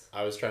else?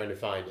 I was trying to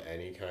find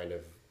any kind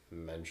of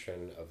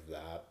mention of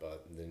that,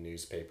 but the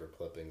newspaper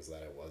clippings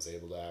that I was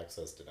able to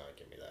access did not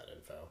give me that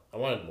info. I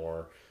wanted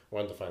more. I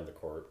wanted to find the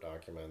court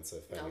documents,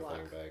 if anything, luck.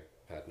 but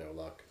I had no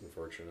luck,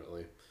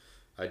 unfortunately.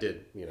 I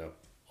did,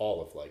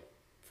 all of like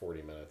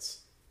 40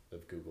 minutes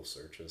of Google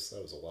searches.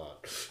 That was a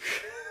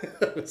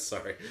lot.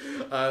 Sorry.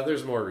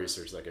 There's more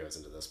research that goes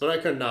into this, but I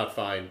could not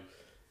find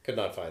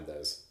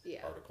those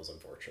articles,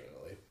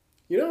 unfortunately.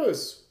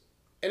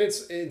 And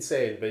it's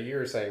insane, but you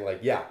were saying like,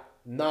 yeah,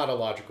 not a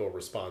logical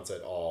response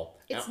at all.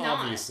 It's and not.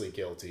 Obviously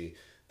guilty.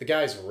 The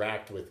guy's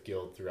racked with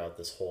guilt throughout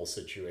this whole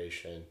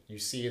situation. You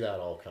see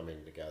that all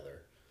coming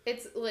together.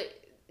 It's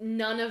like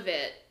none of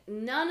it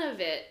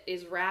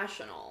is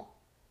rational.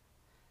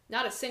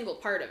 Not a single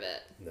part of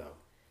it. No.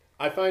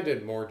 I find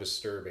it more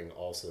disturbing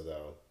also,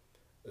 though,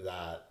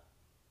 that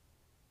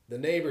the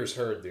neighbors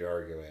heard the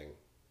arguing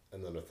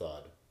and then a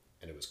thud,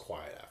 and it was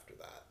quiet after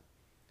that.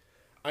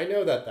 I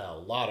know that a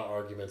lot of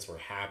arguments were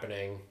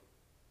happening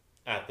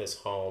at this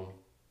home,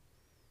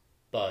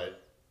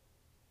 but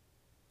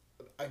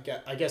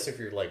I guess if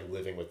you're like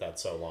living with that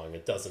so long,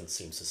 it doesn't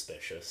seem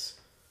suspicious.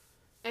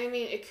 I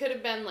mean, it could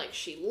have been like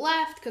she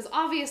left, because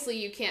obviously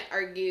you can't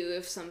argue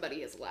if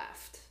somebody has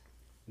left.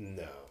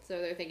 No. So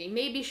they're thinking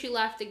maybe she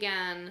left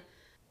again.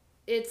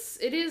 It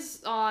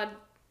is odd,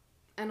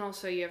 and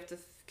also you have to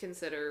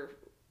consider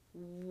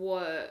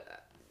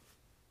what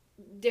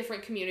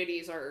different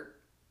communities are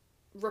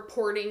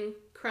reporting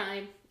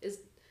crime is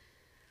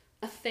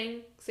a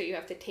thing, so you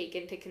have to take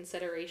into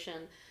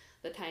consideration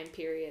the time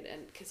period,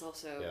 and because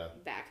also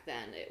back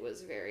then it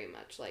was very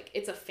much like,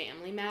 it's a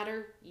family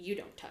matter, you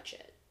don't touch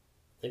it.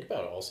 Think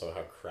about also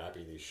how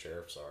crappy these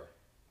sheriffs are.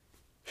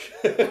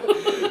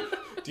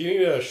 Do you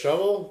need a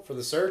shovel for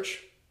the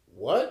search?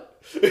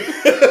 What?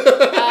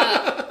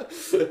 A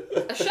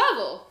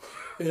shovel.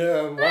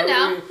 Yeah, why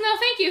No, would we... no,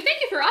 thank you.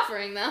 Thank you for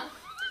offering, though.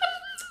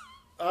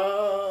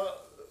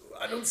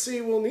 I don't see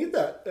we'll need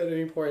that at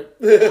any point.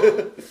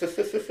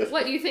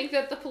 What, do you think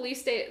that the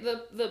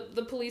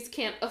police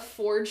can't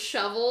afford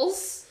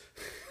shovels?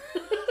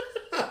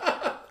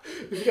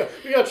 we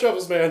got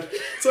shovels, man.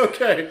 It's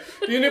okay.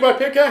 Do you need my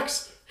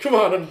pickaxe? Come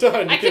on, I'm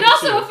done. I can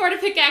also afford a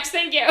pickaxe,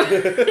 thank you.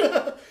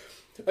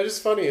 It's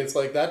just funny. It's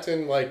like that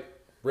didn't like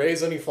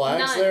raise any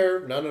flags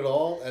there, none at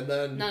all, and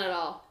then none at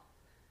all.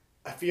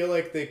 I feel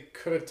like they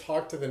could have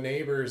talked to the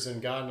neighbors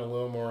and gotten a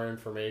little more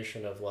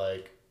information of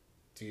like,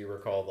 do you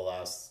recall the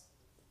last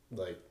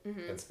like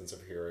instance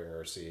of hearing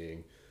or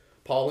seeing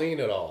Pauline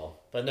at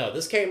all? But no,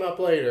 this came up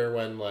later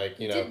when like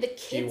Did the he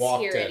kids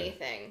walked hear in.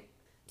 anything?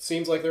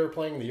 Seems like they were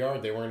playing in the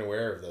yard. They weren't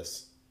aware of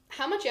this.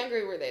 How much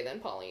younger were they than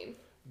Pauline?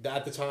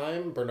 At the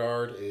time,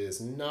 Bernard is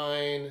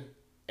 9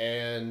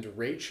 and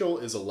Rachel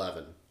is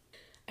 11.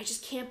 I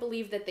just can't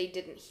believe that they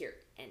didn't hear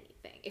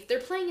anything. If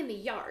they're playing in the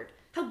yard,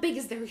 how big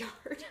is their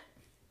yard?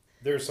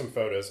 There's some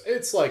photos.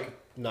 It's like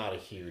not a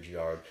huge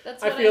yard.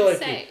 That's what I feel I'm like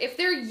saying. If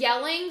they're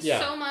yelling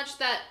so much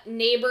that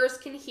neighbors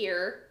can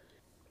hear,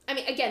 I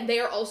mean, again, they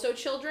are also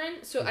children,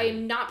 so I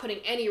am not putting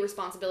any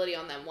responsibility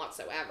on them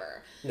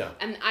whatsoever. No.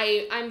 And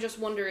I'm just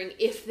wondering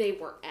if they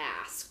were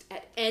asked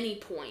at any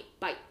point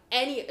by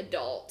any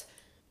adult,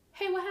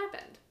 hey, what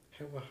happened?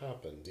 Hey, what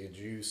happened? Did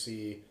you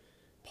see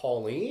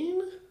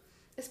Pauline?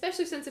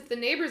 Especially since if the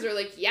neighbors are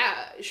like,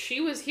 yeah,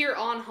 she was here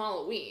on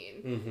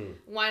Halloween. Mm-hmm.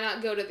 Why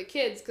not go to the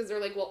kids? Because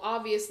they're like, well,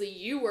 obviously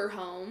you were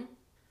home.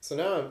 So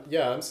now,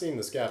 I'm seeing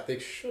this gap. They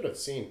should have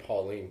seen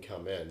Pauline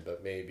come in,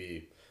 but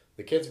maybe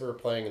the kids were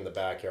playing in the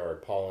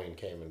backyard. Pauline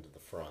came into the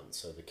front,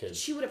 so the kids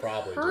She would have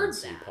probably heard didn't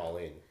see that.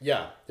 Pauline.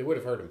 Yeah, they would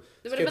have heard him.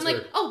 They would have been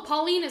like, oh,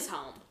 Pauline is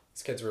home.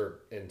 These kids were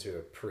into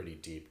a pretty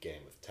deep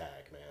game of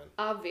tag, man.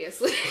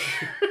 Obviously.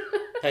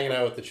 Hanging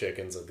out with the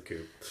chickens at the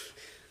coop.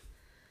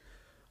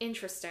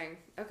 Interesting.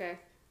 Okay.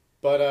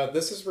 But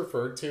this is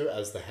referred to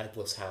as the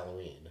Headless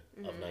Halloween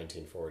of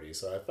 1940,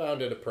 so I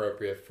found it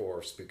appropriate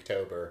for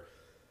Spooktober.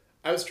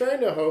 I was trying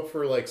to hope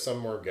for like some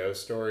more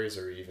ghost stories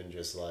or even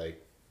just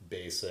like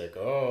basic,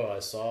 oh, I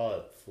saw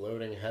a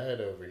floating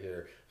head over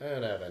here. I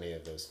don't have any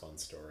of those fun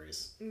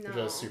stories. No.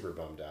 I was super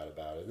bummed out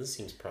about it. This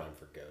seems prime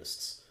for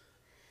ghosts.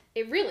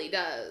 It really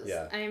does.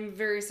 Yeah. I'm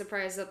very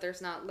surprised that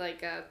there's not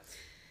like a...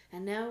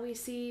 And now we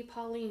see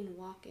Pauline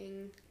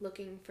walking,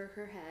 looking for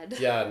her head.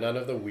 Yeah, none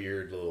of the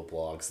weird little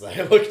blogs that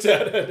I looked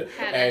at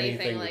had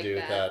anything like to do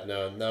that. with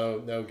that.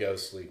 No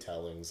ghostly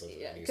tellings of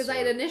any Because sort.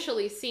 I had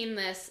initially seen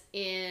this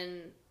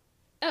in...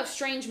 Oh,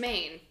 Strange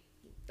Maine.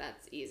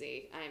 That's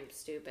easy. I'm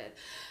stupid.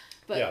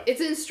 But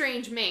it's in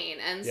Strange Maine.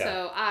 And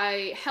so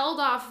I held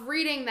off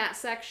reading that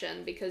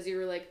section because you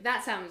were like,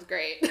 that sounds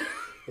great. I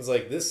was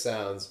like, this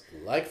sounds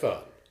like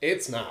fun.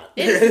 It's not.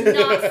 It's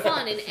not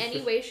fun in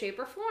any way, shape,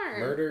 or form.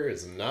 Murder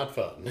is not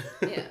fun.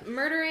 Yeah,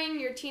 murdering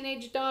your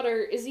teenage daughter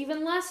is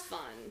even less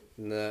fun.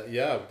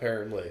 Yeah,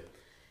 apparently.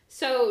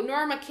 So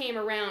Norma came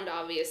around,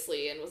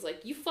 obviously, and was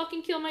like, you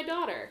fucking kill my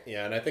daughter.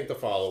 Yeah, and I think the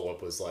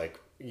follow-up was like,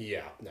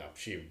 yeah, no,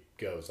 she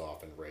goes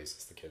off and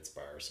raises the kids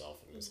by herself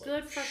and is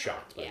like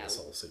shocked by this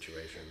whole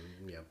situation.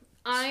 Yeah.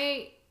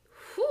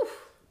 Whew.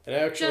 And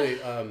actually,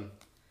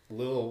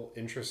 little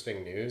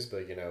interesting news,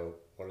 but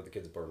one of the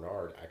kids,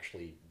 Bernard,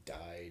 actually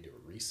died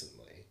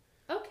recently.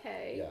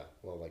 Okay. Yeah,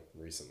 well, like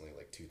recently,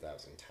 like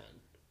 2010.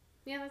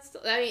 Yeah, that's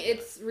still, I mean,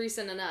 it's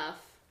recent enough.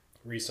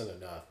 Recent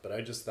enough, but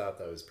I just thought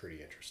that was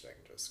pretty interesting.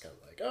 Just kind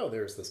of like, oh,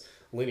 there's this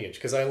lineage.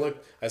 Because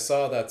I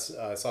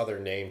saw their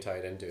name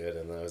tied into it,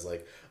 and I was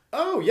like,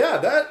 oh yeah,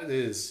 that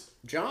is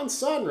John's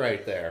son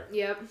right there.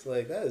 Yep. It's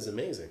like, that is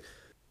amazing.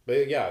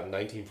 But yeah,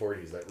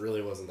 1940s, that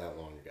really wasn't that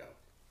long ago.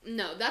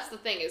 No, that's the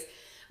thing is,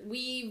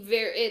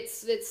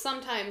 it's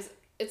sometimes,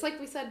 it's like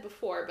we said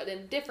before, but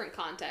in different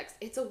context,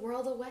 it's a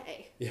world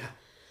away. Yeah.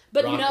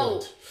 But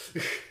Rockland.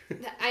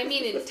 no, I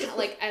mean,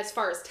 like as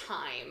far as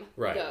time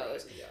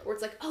goes, where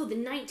it's like, oh, the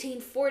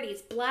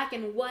 1940s, black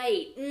and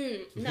white.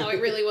 No,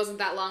 it really wasn't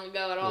that long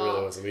ago at all. It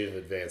really wasn't. We've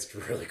advanced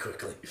really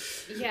quickly.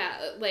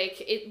 Yeah,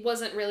 like it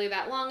wasn't really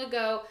that long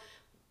ago,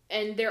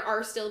 and there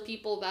are still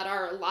people that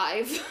are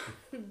alive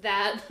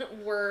that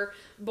were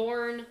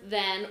born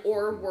then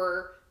or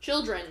were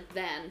children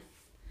then.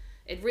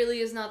 It really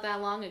is not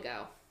that long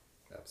ago.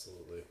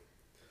 Absolutely.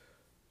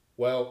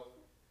 Well,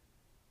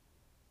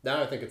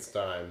 now I think it's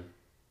time.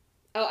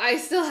 Oh,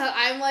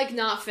 I'm like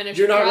not finished.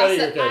 You're not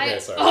ready? Okay,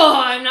 sorry.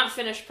 Oh, I'm not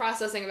finished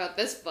processing about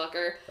this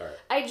fucker. All right.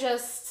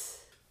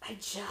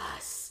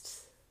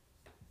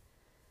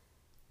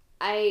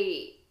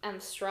 I am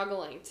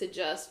struggling to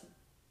just,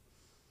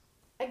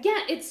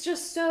 again, it's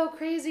just so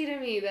crazy to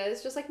me that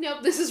it's just like,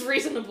 nope, this is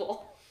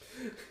reasonable.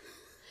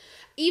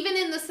 Even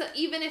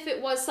if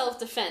it was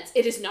self-defense,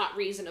 it is not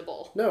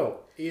reasonable.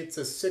 No, it's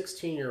a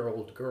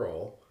 16-year-old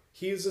girl.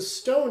 He's a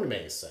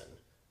stonemason.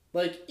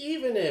 Like,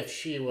 even if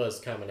she was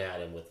coming at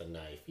him with a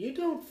knife, you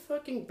don't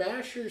fucking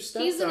bash your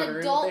stepdaughter. He's an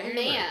adult with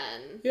a hammer.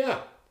 man.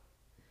 Yeah.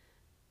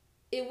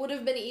 It would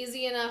have been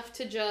easy enough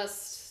to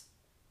just,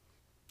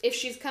 if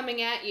she's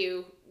coming at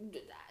you,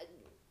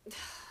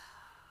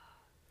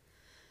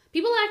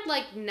 people act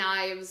like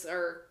knives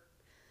are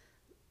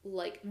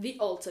like the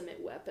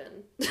ultimate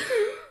weapon.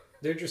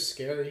 They're just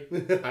scary.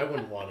 I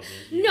wouldn't want to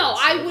be. No,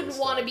 I wouldn't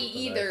want to be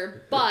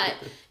either, but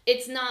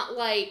it's not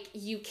like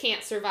you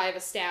can't survive a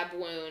stab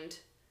wound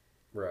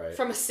right.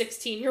 from a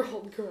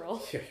 16-year-old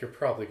girl. Yeah, you're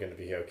probably going to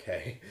be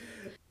okay.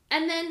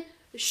 And then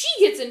she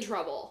gets in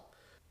trouble.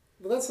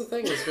 Well, that's the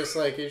thing. It's just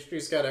like,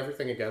 she's got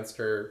everything against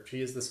her.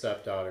 She is the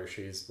stepdaughter.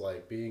 She's,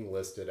 like, being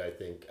listed, I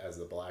think, as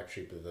the black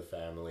sheep of the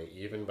family,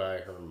 even by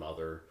her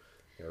mother,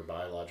 her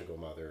biological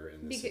mother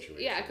in this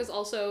situation. Yeah, because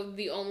also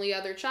the only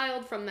other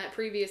child from that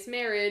previous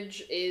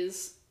marriage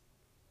is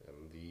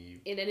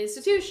in an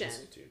institution.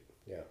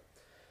 Yeah.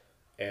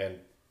 And,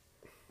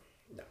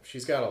 no,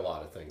 she's got a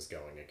lot of things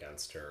going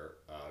against her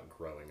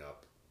growing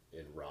up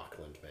in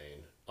Rockland,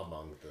 Maine,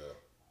 among the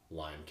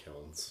lime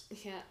kilns.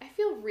 Yeah, I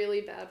feel really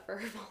bad for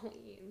her,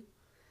 Pauline.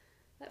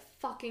 That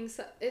fucking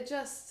it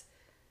just.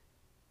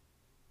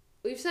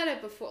 We've said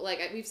it before,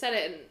 like we've said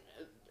it,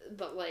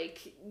 but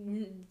like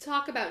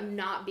talk about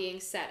not being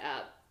set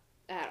up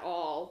at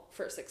all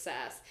for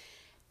success,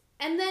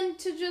 and then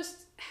to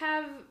just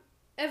have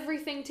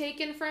everything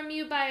taken from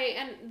you by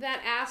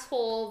that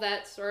asshole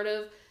that sort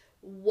of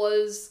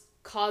was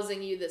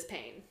causing you this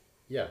pain.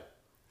 Yeah.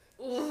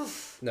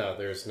 Oof. No,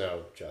 there's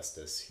no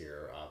justice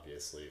here,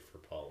 obviously, for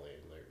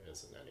Pauline. There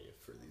isn't any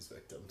for these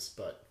victims,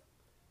 but...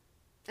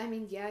 I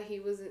mean, yeah, he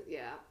wasn't...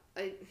 Yeah.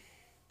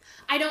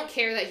 I don't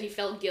care that he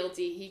felt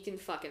guilty. He can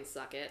fucking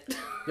suck it.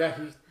 Yeah,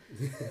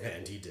 he...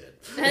 and he did.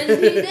 And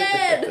he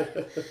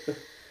did!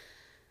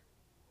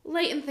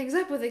 Lighten things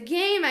up with a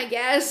game, I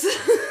guess.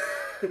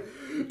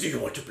 Do you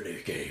want to play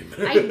a game?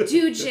 I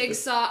do,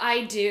 Jigsaw.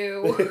 I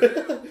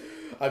do.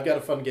 I've got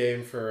a fun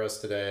game for us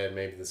today, and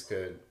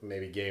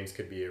maybe games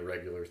could be a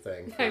regular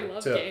thing. I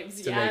love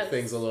games, to make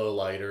things a little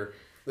lighter,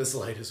 as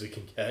light as we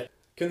can get.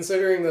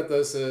 Considering that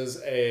this is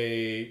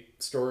a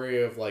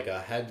story of like a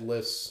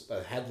headless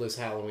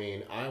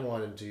Halloween, I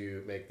wanted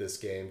to make this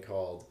game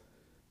called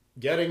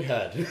Getting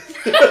Head.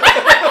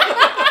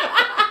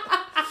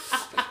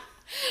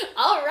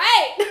 All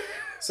right.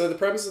 So the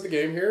premise of the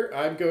game here,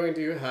 I'm going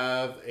to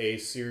have a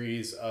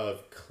series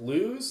of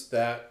clues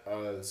that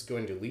is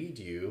going to lead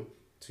you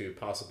to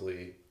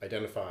possibly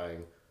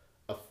identifying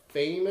a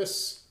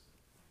famous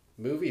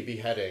movie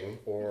beheading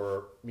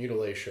or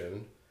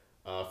mutilation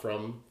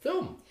from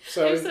film.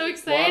 So I'm so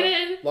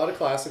excited. A lot of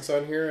classics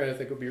on here, and I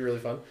think it'll be really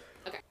fun.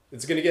 Okay.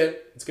 It's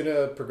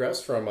gonna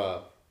progress from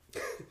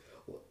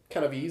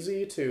kind of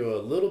easy to a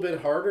little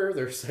bit harder.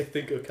 There's, I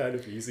think, a kind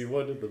of easy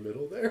one in the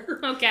middle there.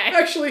 Okay.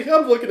 Actually,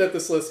 I'm looking at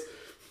this list.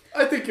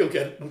 I think you'll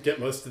get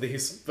most of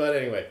these. But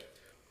anyway,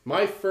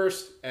 my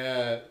first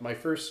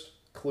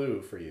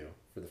clue for you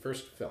for the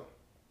first film.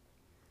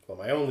 Well,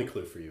 my only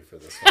clue for you for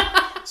this one.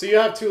 So you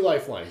have 2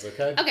 lifelines,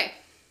 okay? Okay.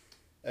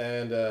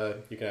 And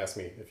you can ask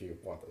me if you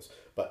want those.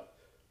 But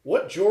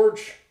what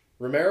George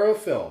Romero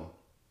film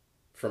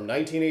from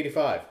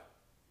 1985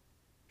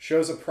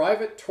 shows a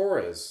private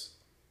Torres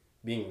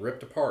being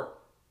ripped apart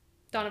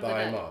Dawn of the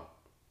by a Dead. mob?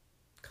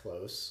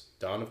 Close.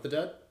 Dawn of the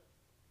Dead?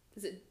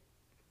 Is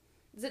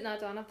it not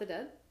Dawn of the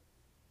Dead?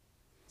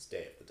 It's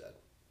Day of the Dead.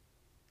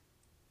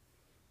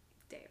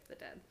 Day of the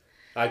Dead.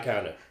 I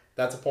count it.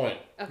 That's a point.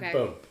 Okay.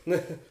 Boom.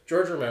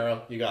 George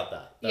Romero, you got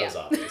that. That was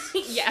obvious.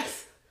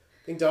 Yes.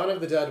 I think Dawn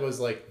of the Dead was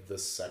like the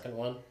second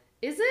one.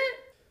 Is it?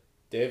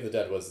 Day of the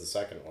Dead was the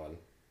second one.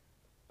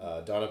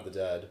 Dawn of the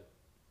Dead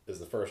is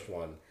the first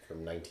one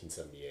from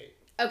 1978.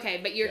 Okay,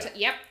 but you're...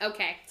 Yeah. Yep,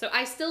 okay. So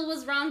I still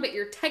was wrong, but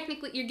you're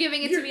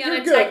giving it to me on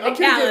a good.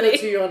 technicality. I'm gonna give it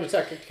to you on a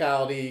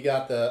technicality. You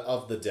got the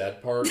of the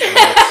dead part.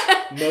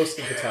 That's most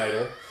of the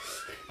title.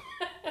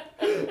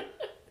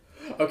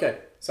 Okay,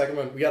 second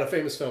one. We got a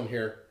famous film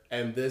here,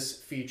 and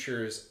this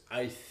features,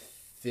 I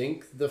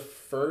think, the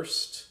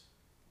first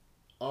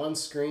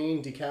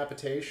on-screen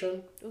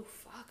decapitation. Oh,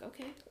 fuck,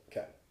 okay.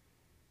 Okay.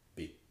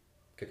 B.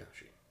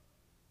 Kakashi.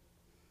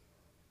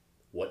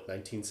 What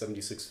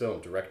 1976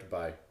 film, directed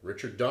by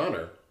Richard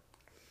Donner,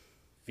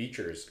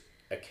 features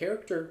a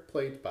character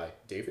played by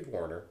David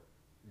Warner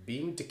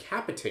being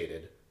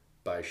decapitated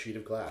by a sheet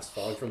of glass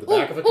falling from the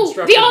back of a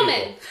construction The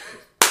vehicle? Omen!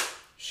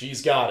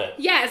 She's got it.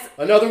 Yes!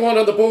 Another one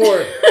on the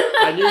board.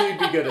 I knew you'd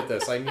be good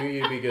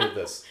at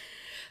this.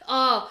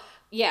 Oh,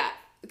 yeah.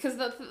 Because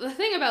the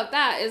thing about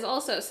that is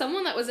also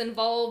someone that was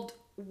involved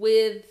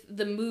with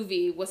the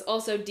movie was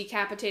also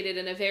decapitated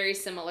in a very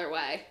similar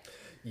way.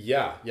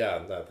 Yeah.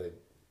 They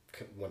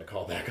want to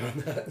call back on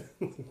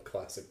that.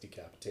 Classic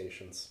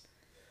decapitations.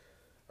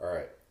 All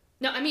right.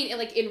 No, I mean,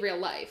 like, in real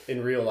life.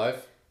 In real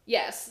life?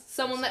 Yes.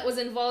 Someone that was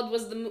involved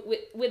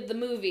with the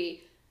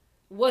movie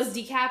was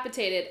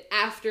decapitated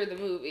after the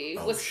movie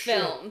was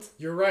filmed.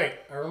 You're right.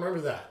 I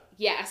remember that.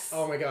 Yes.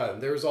 Oh my god,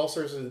 there was all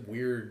sorts of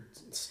weird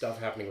stuff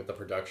happening with the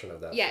production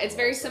of that. Yeah, film it's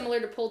very also. similar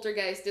to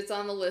Poltergeist. It's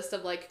on the list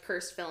of like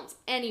cursed films.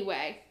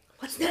 Anyway,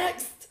 what's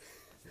next?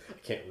 I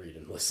can't read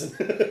and listen,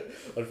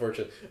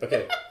 unfortunately.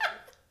 Okay,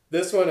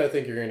 this one I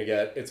think you're going to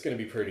get. It's going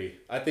to be pretty...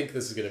 I think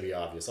this is going to be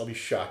obvious. I'll be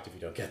shocked if you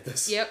don't get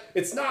this. Yep.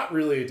 It's not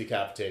really a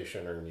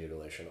decapitation or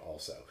mutilation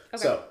also.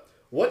 Okay. So,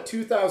 what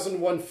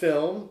 2001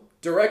 film,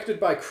 directed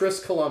by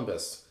Chris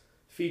Columbus,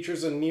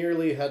 features a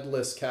nearly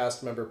headless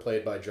cast member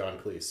played by John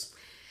Cleese?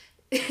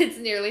 It's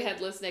nearly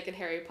Headless Nick and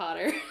Harry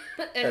Potter.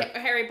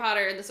 Harry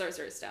Potter and the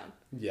Sorcerer's Stone.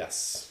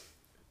 Yes.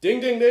 Ding,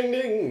 ding, ding,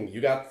 ding.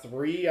 You got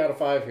 3 out of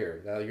 5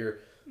 here. Now you're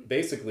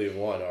basically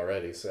 1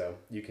 already, so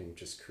you can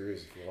just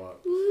cruise if you want.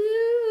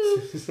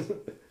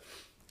 Woo!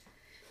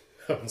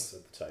 I almost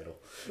said the title.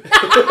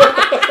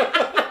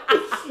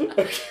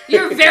 Okay.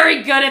 You're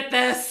very good at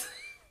this.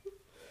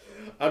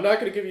 I'm not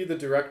going to give you the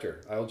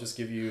director. I'll just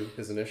give you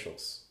his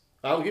initials.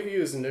 I'll give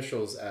you his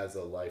initials as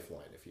a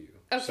lifeline if you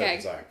so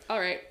desire. All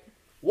right.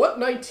 What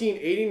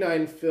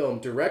 1989 film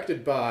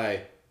directed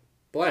by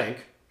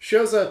blank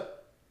shows a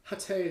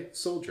Hatay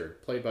soldier,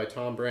 played by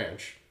Tom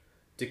Branch,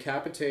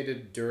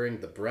 decapitated during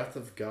the Breath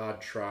of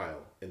God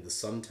trial in the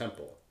Sun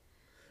Temple,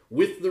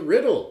 with the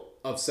riddle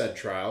of said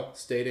trial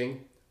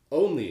stating,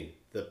 only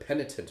the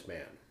penitent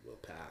man will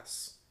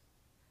pass?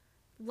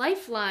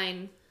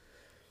 Lifeline.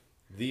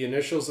 The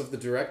initials of the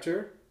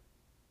director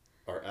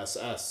are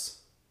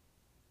SS.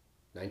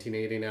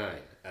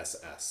 1989,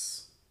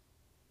 SS.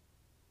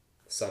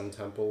 Sun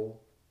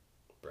Temple,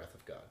 Breath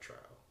of God trial.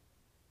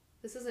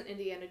 This isn't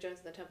Indiana Jones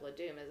and the Temple of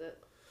Doom, is it?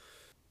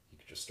 You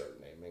could just start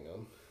naming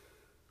them.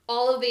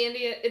 All of the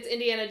It's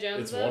Indiana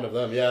Jones, It's though? one of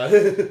them, yeah.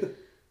 Do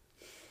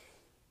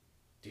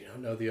you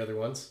not know the other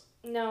ones?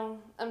 No,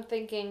 I'm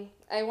thinking.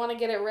 I want to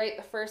get it right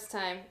the first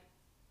time.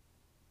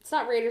 It's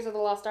not Raiders of the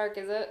Lost Ark,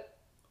 is it?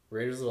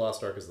 Raiders of the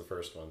Lost Ark is the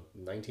first one.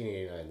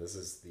 1989. This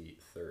is the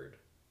third.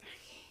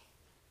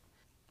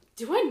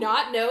 Do I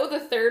not know the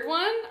third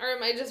one? Or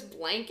am I just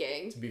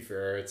blanking? To be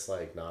fair, it's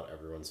like not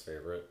everyone's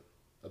favorite.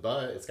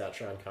 But it's got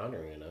Sean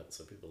Connery in it,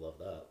 so people love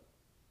that.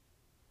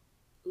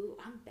 Ooh,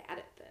 I'm bad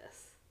at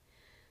this.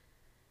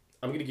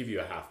 I'm going to give you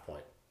a half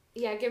point.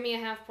 Yeah, give me a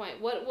half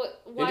point. Why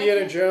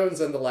Indiana Jones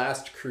and the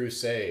Last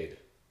Crusade.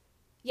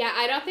 Yeah,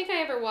 I don't think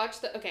I ever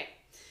watched the... Okay.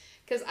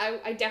 Because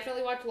I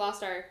definitely watched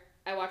Lost Ark.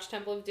 I watched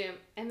Temple of Doom.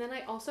 And then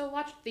I also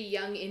watched the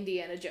young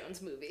Indiana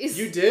Jones movies.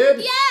 You did?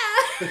 Yeah!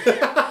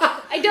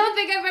 I don't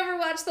think I've ever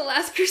watched The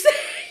Last Crusade.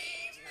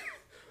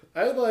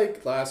 I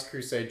like Last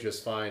Crusade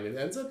just fine. It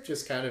ends up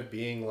just kind of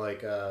being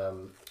like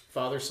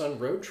father-son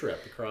road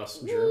trip across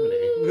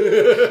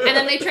Germany. And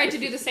then they tried to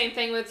do the same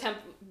thing with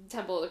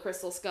Temple of the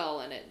Crystal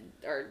Skull and it,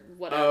 or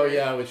whatever. Oh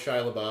yeah, with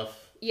Shia LaBeouf.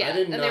 Yeah, I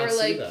did and not they were see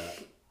like,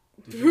 that.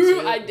 Did you see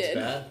it? I It's did.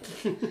 bad?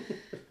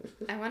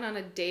 I went on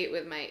a date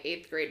with my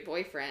 8th grade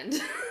boyfriend.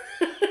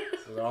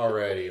 It's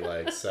already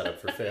like set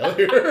up for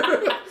failure.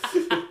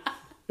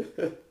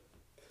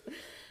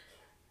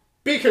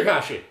 B.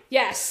 Kakashi.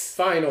 Yes.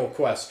 Final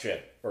question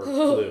or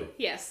clue.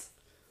 Yes.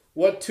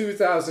 What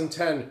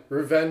 2010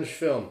 revenge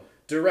film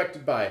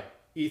directed by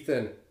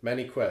Ethan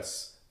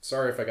Maniquez,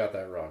 sorry if I got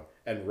that wrong,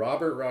 and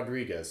Robert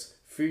Rodriguez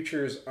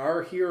features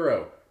our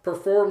hero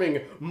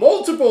performing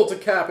multiple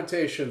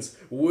decapitations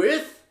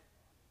with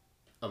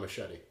a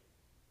machete?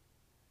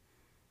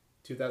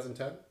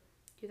 2010?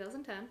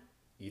 2010.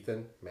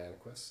 Ethan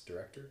Maniquez,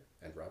 director,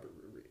 and Robert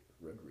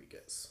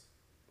Rodriguez.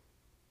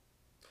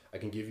 I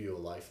can give you a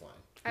lifeline.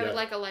 I would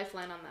like a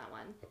lifeline on that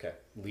one. Okay.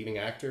 Leading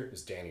actor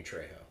is Danny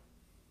Trejo.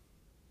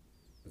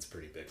 It's a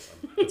pretty big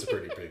one. It's a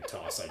pretty big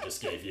toss I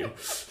just gave you.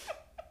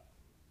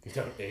 You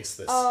don't ace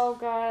this. Oh,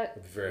 God.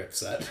 I'd be very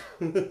upset.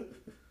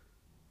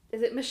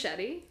 Is it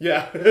Machete?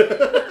 Yeah.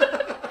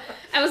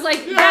 I was like,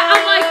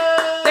 I'm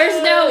like,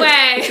 there's no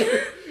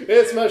way.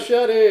 It's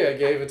Machete. I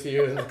gave it to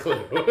you in the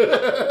clue.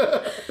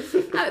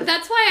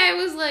 That's why I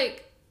was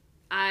like,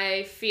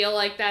 I feel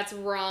like that's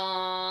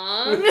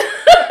wrong.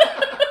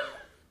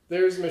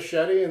 There's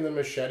Machete and then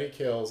Machete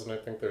Kills, and I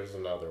think there's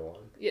another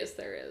one. Yes,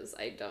 there is.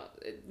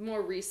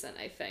 More recent,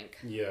 I think.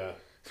 Yeah.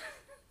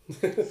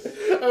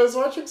 I was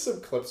watching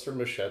some clips from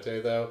Machete,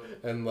 though,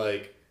 and,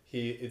 like,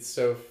 it's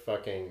so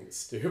fucking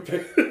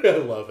stupid. I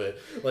love it.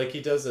 Like,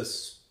 he does a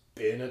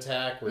spin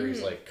attack where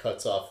he's, like,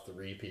 cuts off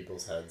 3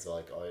 people's heads,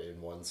 like,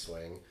 in one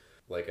swing.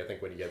 Like, I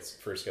think when he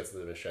first gets to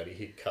the machete,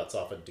 he cuts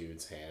off a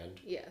dude's hand.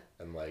 Yeah.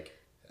 And, like...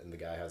 And the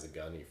guy has a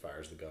gun, he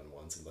fires the gun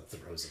once and then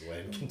throws it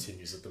away and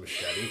continues with the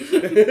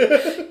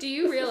machete. Do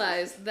you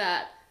realize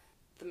that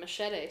the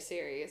Machete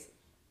series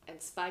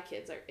and Spy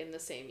Kids are in the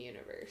same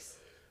universe?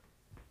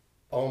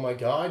 Oh my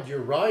god,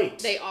 you're right.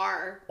 They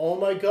are. Oh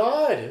my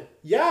god.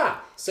 Yeah.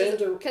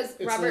 Because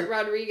Robert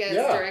Rodriguez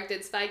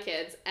directed Spy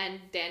Kids and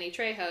Danny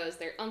Trejo is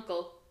their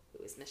uncle,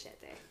 who is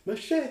Machete.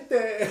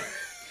 Machete.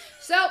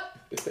 So,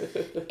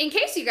 in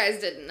case you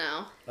guys didn't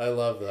know. I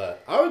love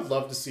that. I would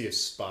love to see a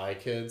Spy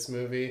Kids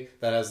movie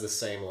that has the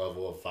same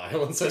level of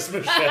violence as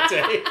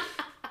Machete.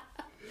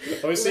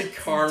 I always see do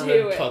Carmen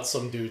it. cut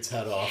some dude's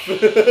head off.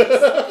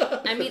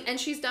 I mean, and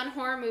she's done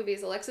horror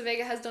movies. Alexa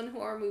Vega has done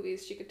horror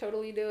movies. She could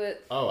totally do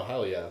it. Oh,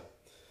 hell yeah.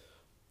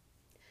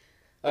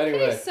 Okay,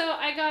 Anyway. so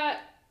I got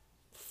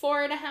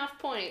 4.5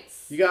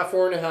 points. You got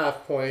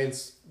 4.5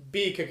 points.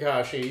 B.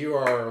 Kakashi, you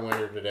are our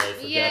winner today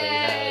for getting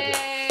head.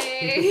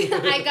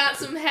 I got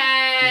some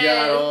head. You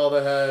got all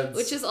the heads.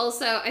 Which is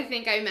also, I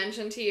think I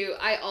mentioned to you,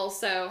 I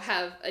also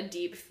have a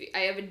deep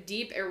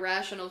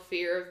irrational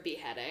fear of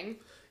behating.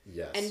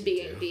 Yes. And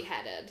being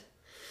beheaded.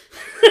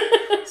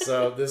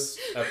 So this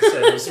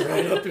episode is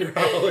right up your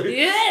alley.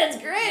 Yeah, it's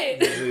great.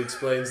 It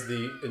explains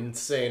the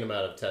insane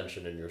amount of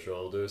tension in your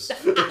shoulders.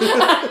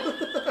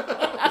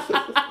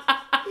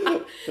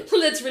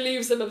 Let's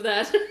relieve some of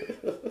that.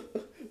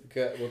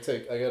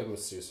 Okay, I got a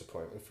masseuse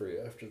appointment for you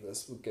after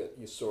this. We'll get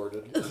you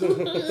sorted.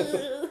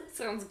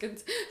 Sounds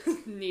good.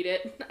 Need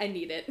it. I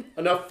need it.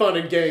 Enough fun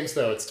and games,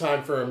 though. It's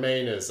time for a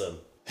mainism.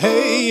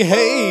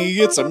 Hey,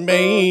 it's a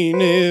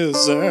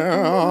mainism.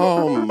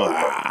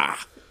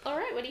 All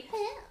right, what do you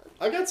have?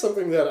 I got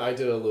something that I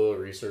did a little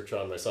research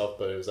on myself,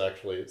 but it was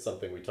actually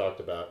something we talked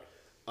about.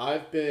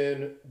 I've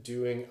been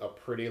doing a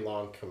pretty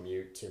long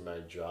commute to my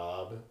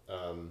job,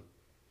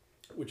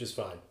 which is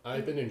fine.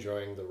 I've been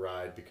enjoying the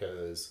ride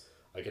because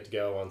I get to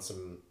go on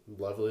some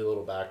lovely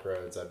little back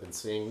roads. I've been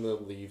seeing the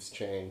leaves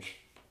change.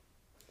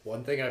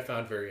 One thing I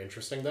found very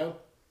interesting, though,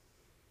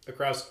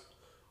 across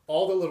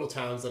all the little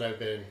towns that I've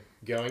been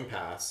going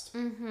past,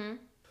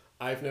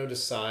 I've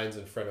noticed signs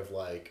in front of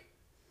like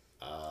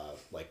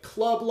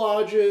club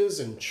lodges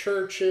and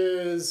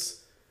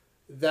churches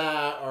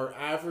that are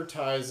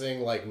advertising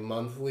like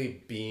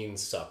monthly bean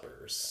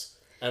suppers.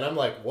 And I'm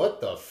like,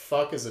 what the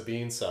fuck is a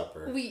bean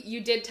supper?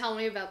 You did tell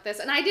me about this,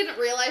 and I didn't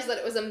realize that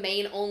it was a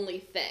Maine-only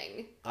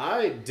thing.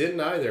 I didn't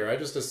either. I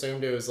just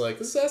assumed it was like,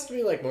 this has to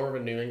be like more of a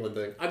New England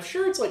thing. I'm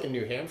sure it's like in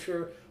New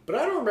Hampshire, but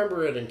I don't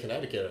remember it in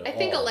Connecticut at all. I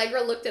think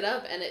Allegra looked it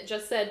up, and it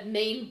just said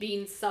Maine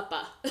bean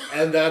supper.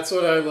 And that's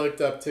what I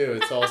looked up too.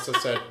 It's also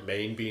said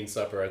Maine bean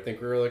supper. I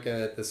think we were looking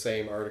at the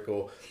same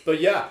article.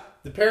 But yeah,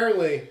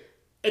 apparently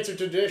it's a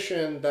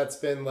tradition that's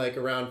been like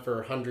around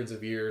for hundreds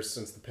of years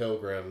since the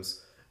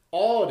Pilgrims.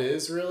 All it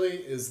is really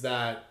is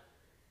that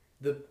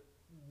the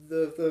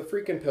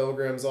freaking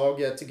pilgrims all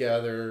get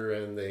together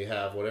and they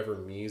have whatever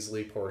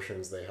measly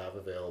portions they have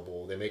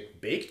available. They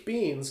make baked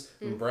beans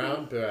and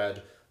brown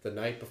bread the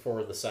night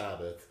before the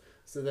Sabbath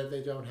so that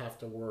they don't have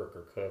to work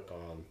or cook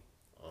on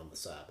the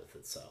Sabbath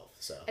itself.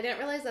 So I didn't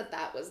realize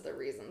that was the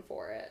reason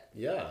for it.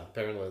 yeah,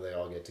 apparently they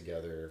all get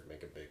together,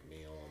 make a big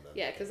meal, and then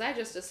Yeah, because I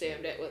just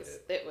assumed it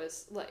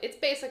was like, it's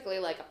basically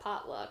like a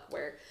potluck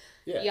where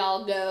yeah.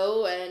 y'all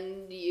go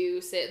and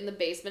you sit in the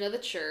basement of the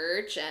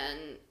church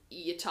and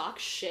you talk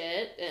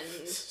shit and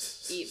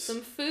eat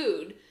some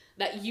food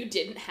that you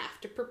didn't have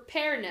to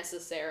prepare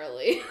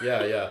necessarily.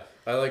 Yeah.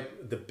 I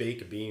like the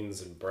baked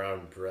beans and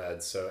brown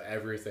bread, so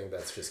everything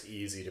that's just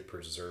easy to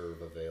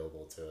preserve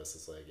available to us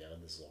is like, yeah,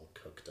 this is all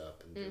cooked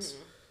up and just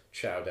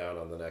chow down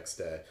on the next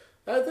day.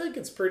 I think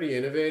it's pretty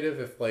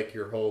innovative if like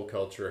your whole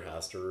culture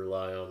has to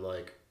rely on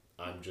like,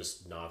 I'm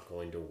just not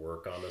going to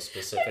work on a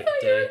specific I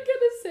thought you were day.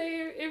 gonna say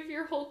if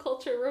your whole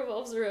culture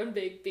revolves around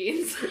baked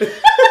beans. I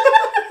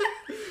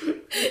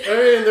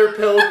mean, they're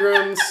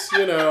pilgrims,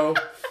 you know,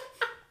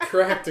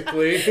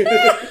 practically.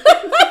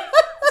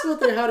 That's what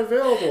they had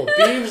available.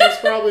 Beans is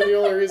probably the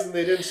only reason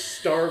they didn't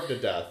starve to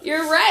death.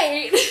 You're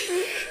right.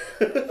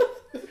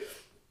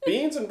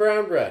 Beans and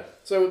brown bread.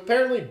 So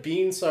apparently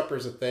bean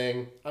supper's a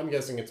thing. I'm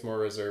guessing it's more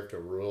reserved to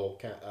rural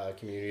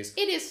communities.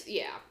 It is,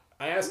 yeah.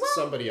 I asked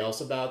somebody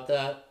else about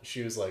that.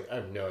 She was like, I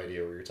have no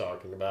idea what you're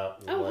talking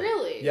about. And Oh, like,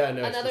 really? Yeah,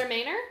 no. Another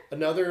Mainer?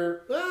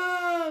 Another,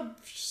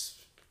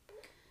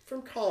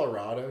 from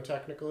Colorado,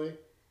 technically.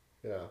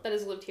 Yeah. That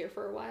has lived here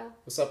for a while.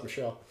 What's up,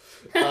 Michelle?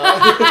 Yeah,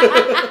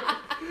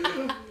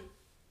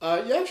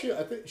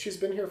 I think she's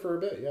been here for a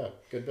bit. Yeah,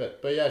 good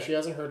bit. But yeah, she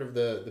hasn't heard of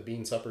the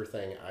bean supper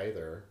thing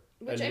either.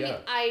 Which, and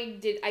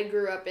I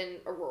grew up in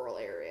a rural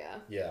area.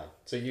 Yeah,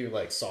 so you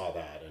like saw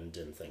that and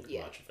didn't think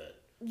much of it.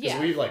 Because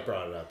Yeah. we like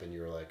brought it up and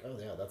you were like, oh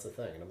yeah, that's a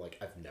thing. And I'm like,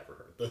 I've never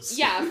heard this.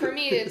 Yeah, for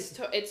me, it's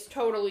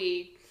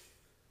totally,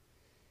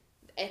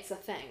 it's a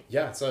thing.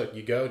 Yeah, so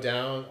you go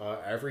down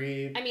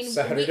every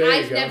Saturday.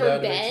 I've you go never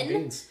down to make some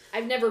been. beans.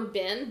 I've never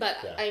been, but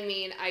Yeah. I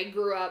mean, I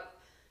grew up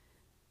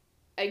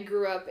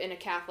in a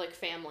Catholic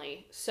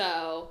family,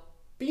 so.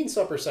 Bean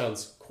supper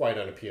sounds quite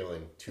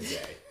unappealing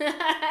today.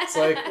 It's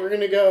like, we're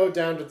going to go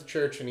down to the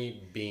church and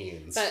eat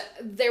beans. But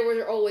there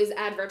were always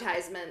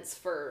advertisements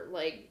for,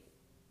 like,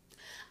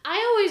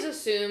 I always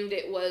assumed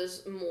it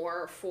was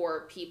more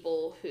for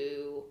people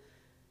who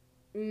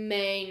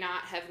may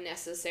not have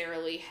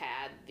necessarily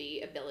had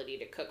the ability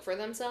to cook for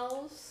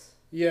themselves.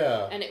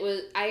 Yeah. And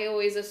I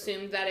always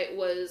assumed that it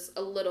was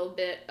a little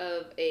bit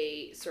of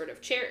a sort of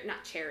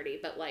not charity,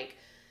 but like,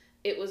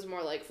 it was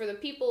more like for the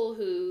people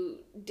who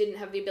didn't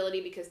have the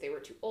ability because they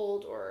were too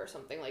old or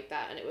something like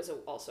that. And it was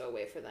also a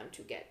way for them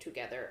to get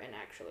together and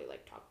actually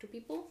like talk to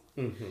people.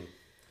 Mm-hmm.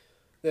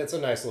 It's a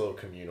nice little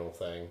communal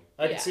thing.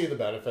 I can see the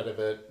benefit of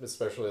it,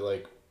 especially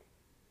like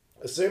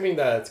assuming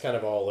that it's kind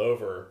of all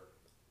over,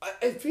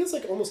 it feels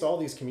like almost all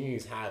these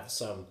communities have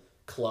some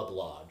club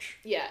lodge.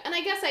 Yeah, and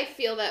I guess I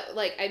feel that,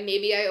 like, I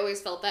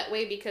always felt that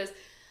way because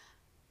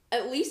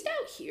at least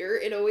out here,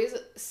 it always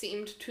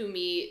seemed to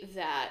me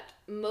that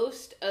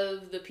most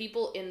of the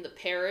people in the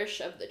parish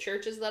of the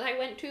churches that I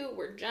went to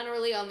were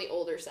generally on the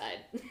older side.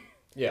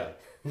 Yeah.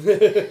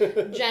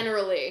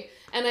 Generally.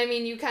 And I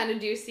mean, you kind of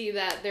do see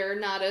that there are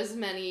not as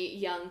many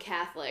young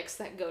Catholics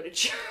that go to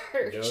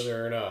church. No,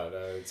 there are not.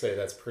 I would say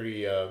that's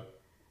pretty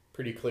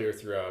clear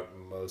throughout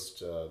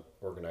most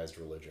organized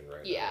religion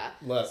right now.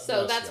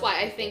 So that's why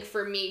I think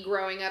for me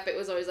growing up, it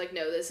was always like,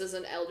 no, this is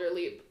an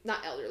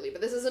not elderly, but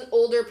this is an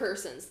older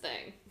person's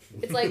thing.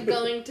 It's like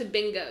going to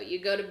bingo. You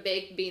go to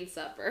baked bean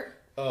supper.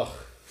 Oh.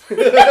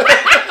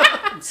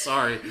 I'm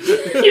sorry.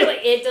 You're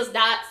like, it does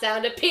not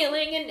sound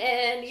appealing in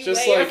any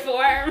way or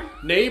form.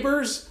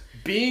 Neighbors,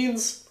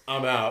 beans,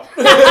 I'm out.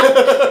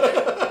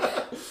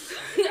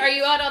 Are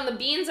you out on the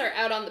beans or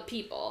out on the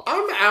people?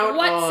 I'm out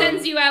What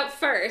sends you out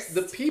first?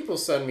 The people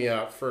send me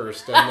out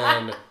first,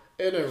 and then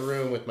in a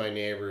room with my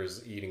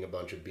neighbors eating a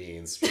bunch of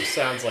beans. Which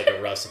sounds like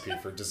a recipe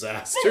for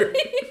disaster.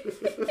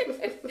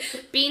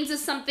 Beans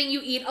is something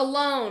you eat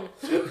alone.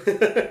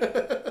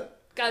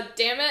 God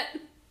damn it.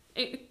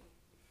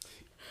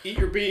 Eat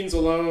your beans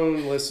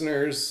alone,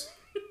 listeners.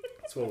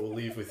 That's what we'll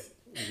leave with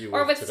you.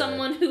 Or with today.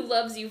 someone who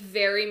loves you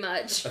very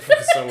much.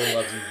 With someone who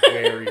loves you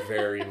very,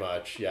 very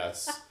much,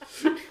 yes.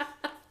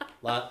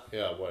 I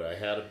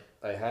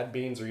had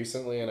beans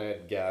recently, and I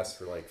had gas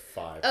for like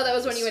 5 Oh, that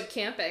was days. when you went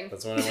camping.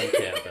 That's when I went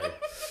camping.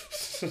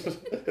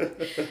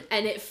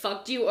 And it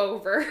fucked you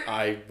over.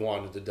 I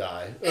wanted to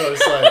die.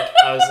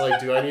 I was like,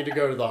 do I need to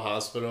go to the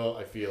hospital?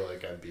 I feel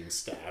like I'm being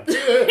stabbed.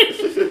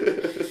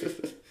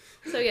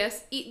 So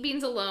yes, eat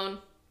beans alone.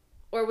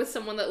 Or with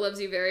someone that loves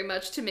you very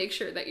much to make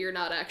sure that you're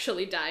not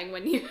actually dying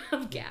when you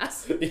have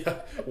gas.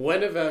 Yeah.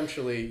 When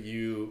eventually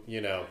the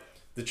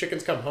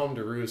chickens come home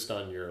to roost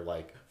on your,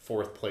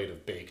 4th plate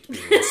of baked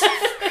beans.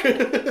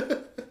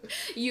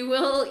 You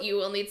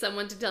will need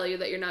someone to tell you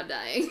that you're not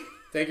dying.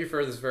 Thank you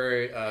for this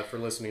for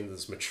listening to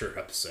this mature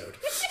episode.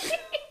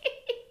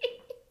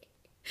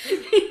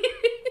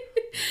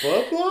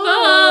 Bye-bye.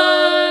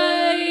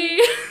 Bye!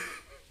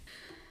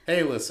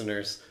 Hey,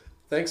 listeners.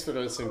 Thanks for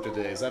listening to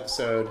today's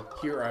episode.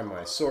 Here are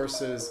my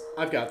sources.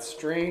 I've got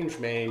Strange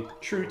Maine,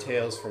 True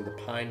Tales from the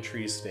Pine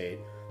Tree State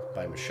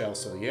by Michelle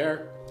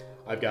Solier.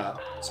 I've got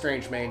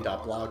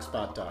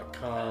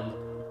strangemane.blogspot.com,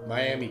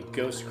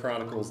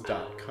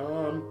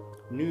 miamighostchronicles.com,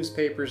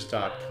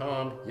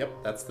 newspapers.com, yep,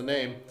 that's the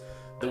name,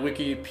 the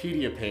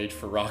Wikipedia page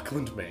for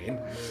Rockland, Maine,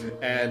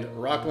 and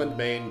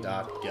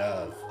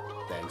rocklandmaine.gov.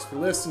 Thanks for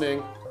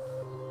listening.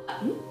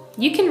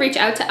 You can reach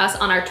out to us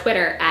on our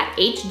Twitter at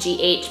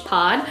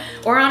HGHPod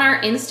or on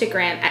our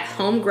Instagram at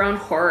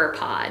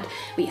HomegrownHorrorPod.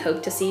 We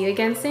hope to see you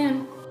again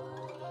soon.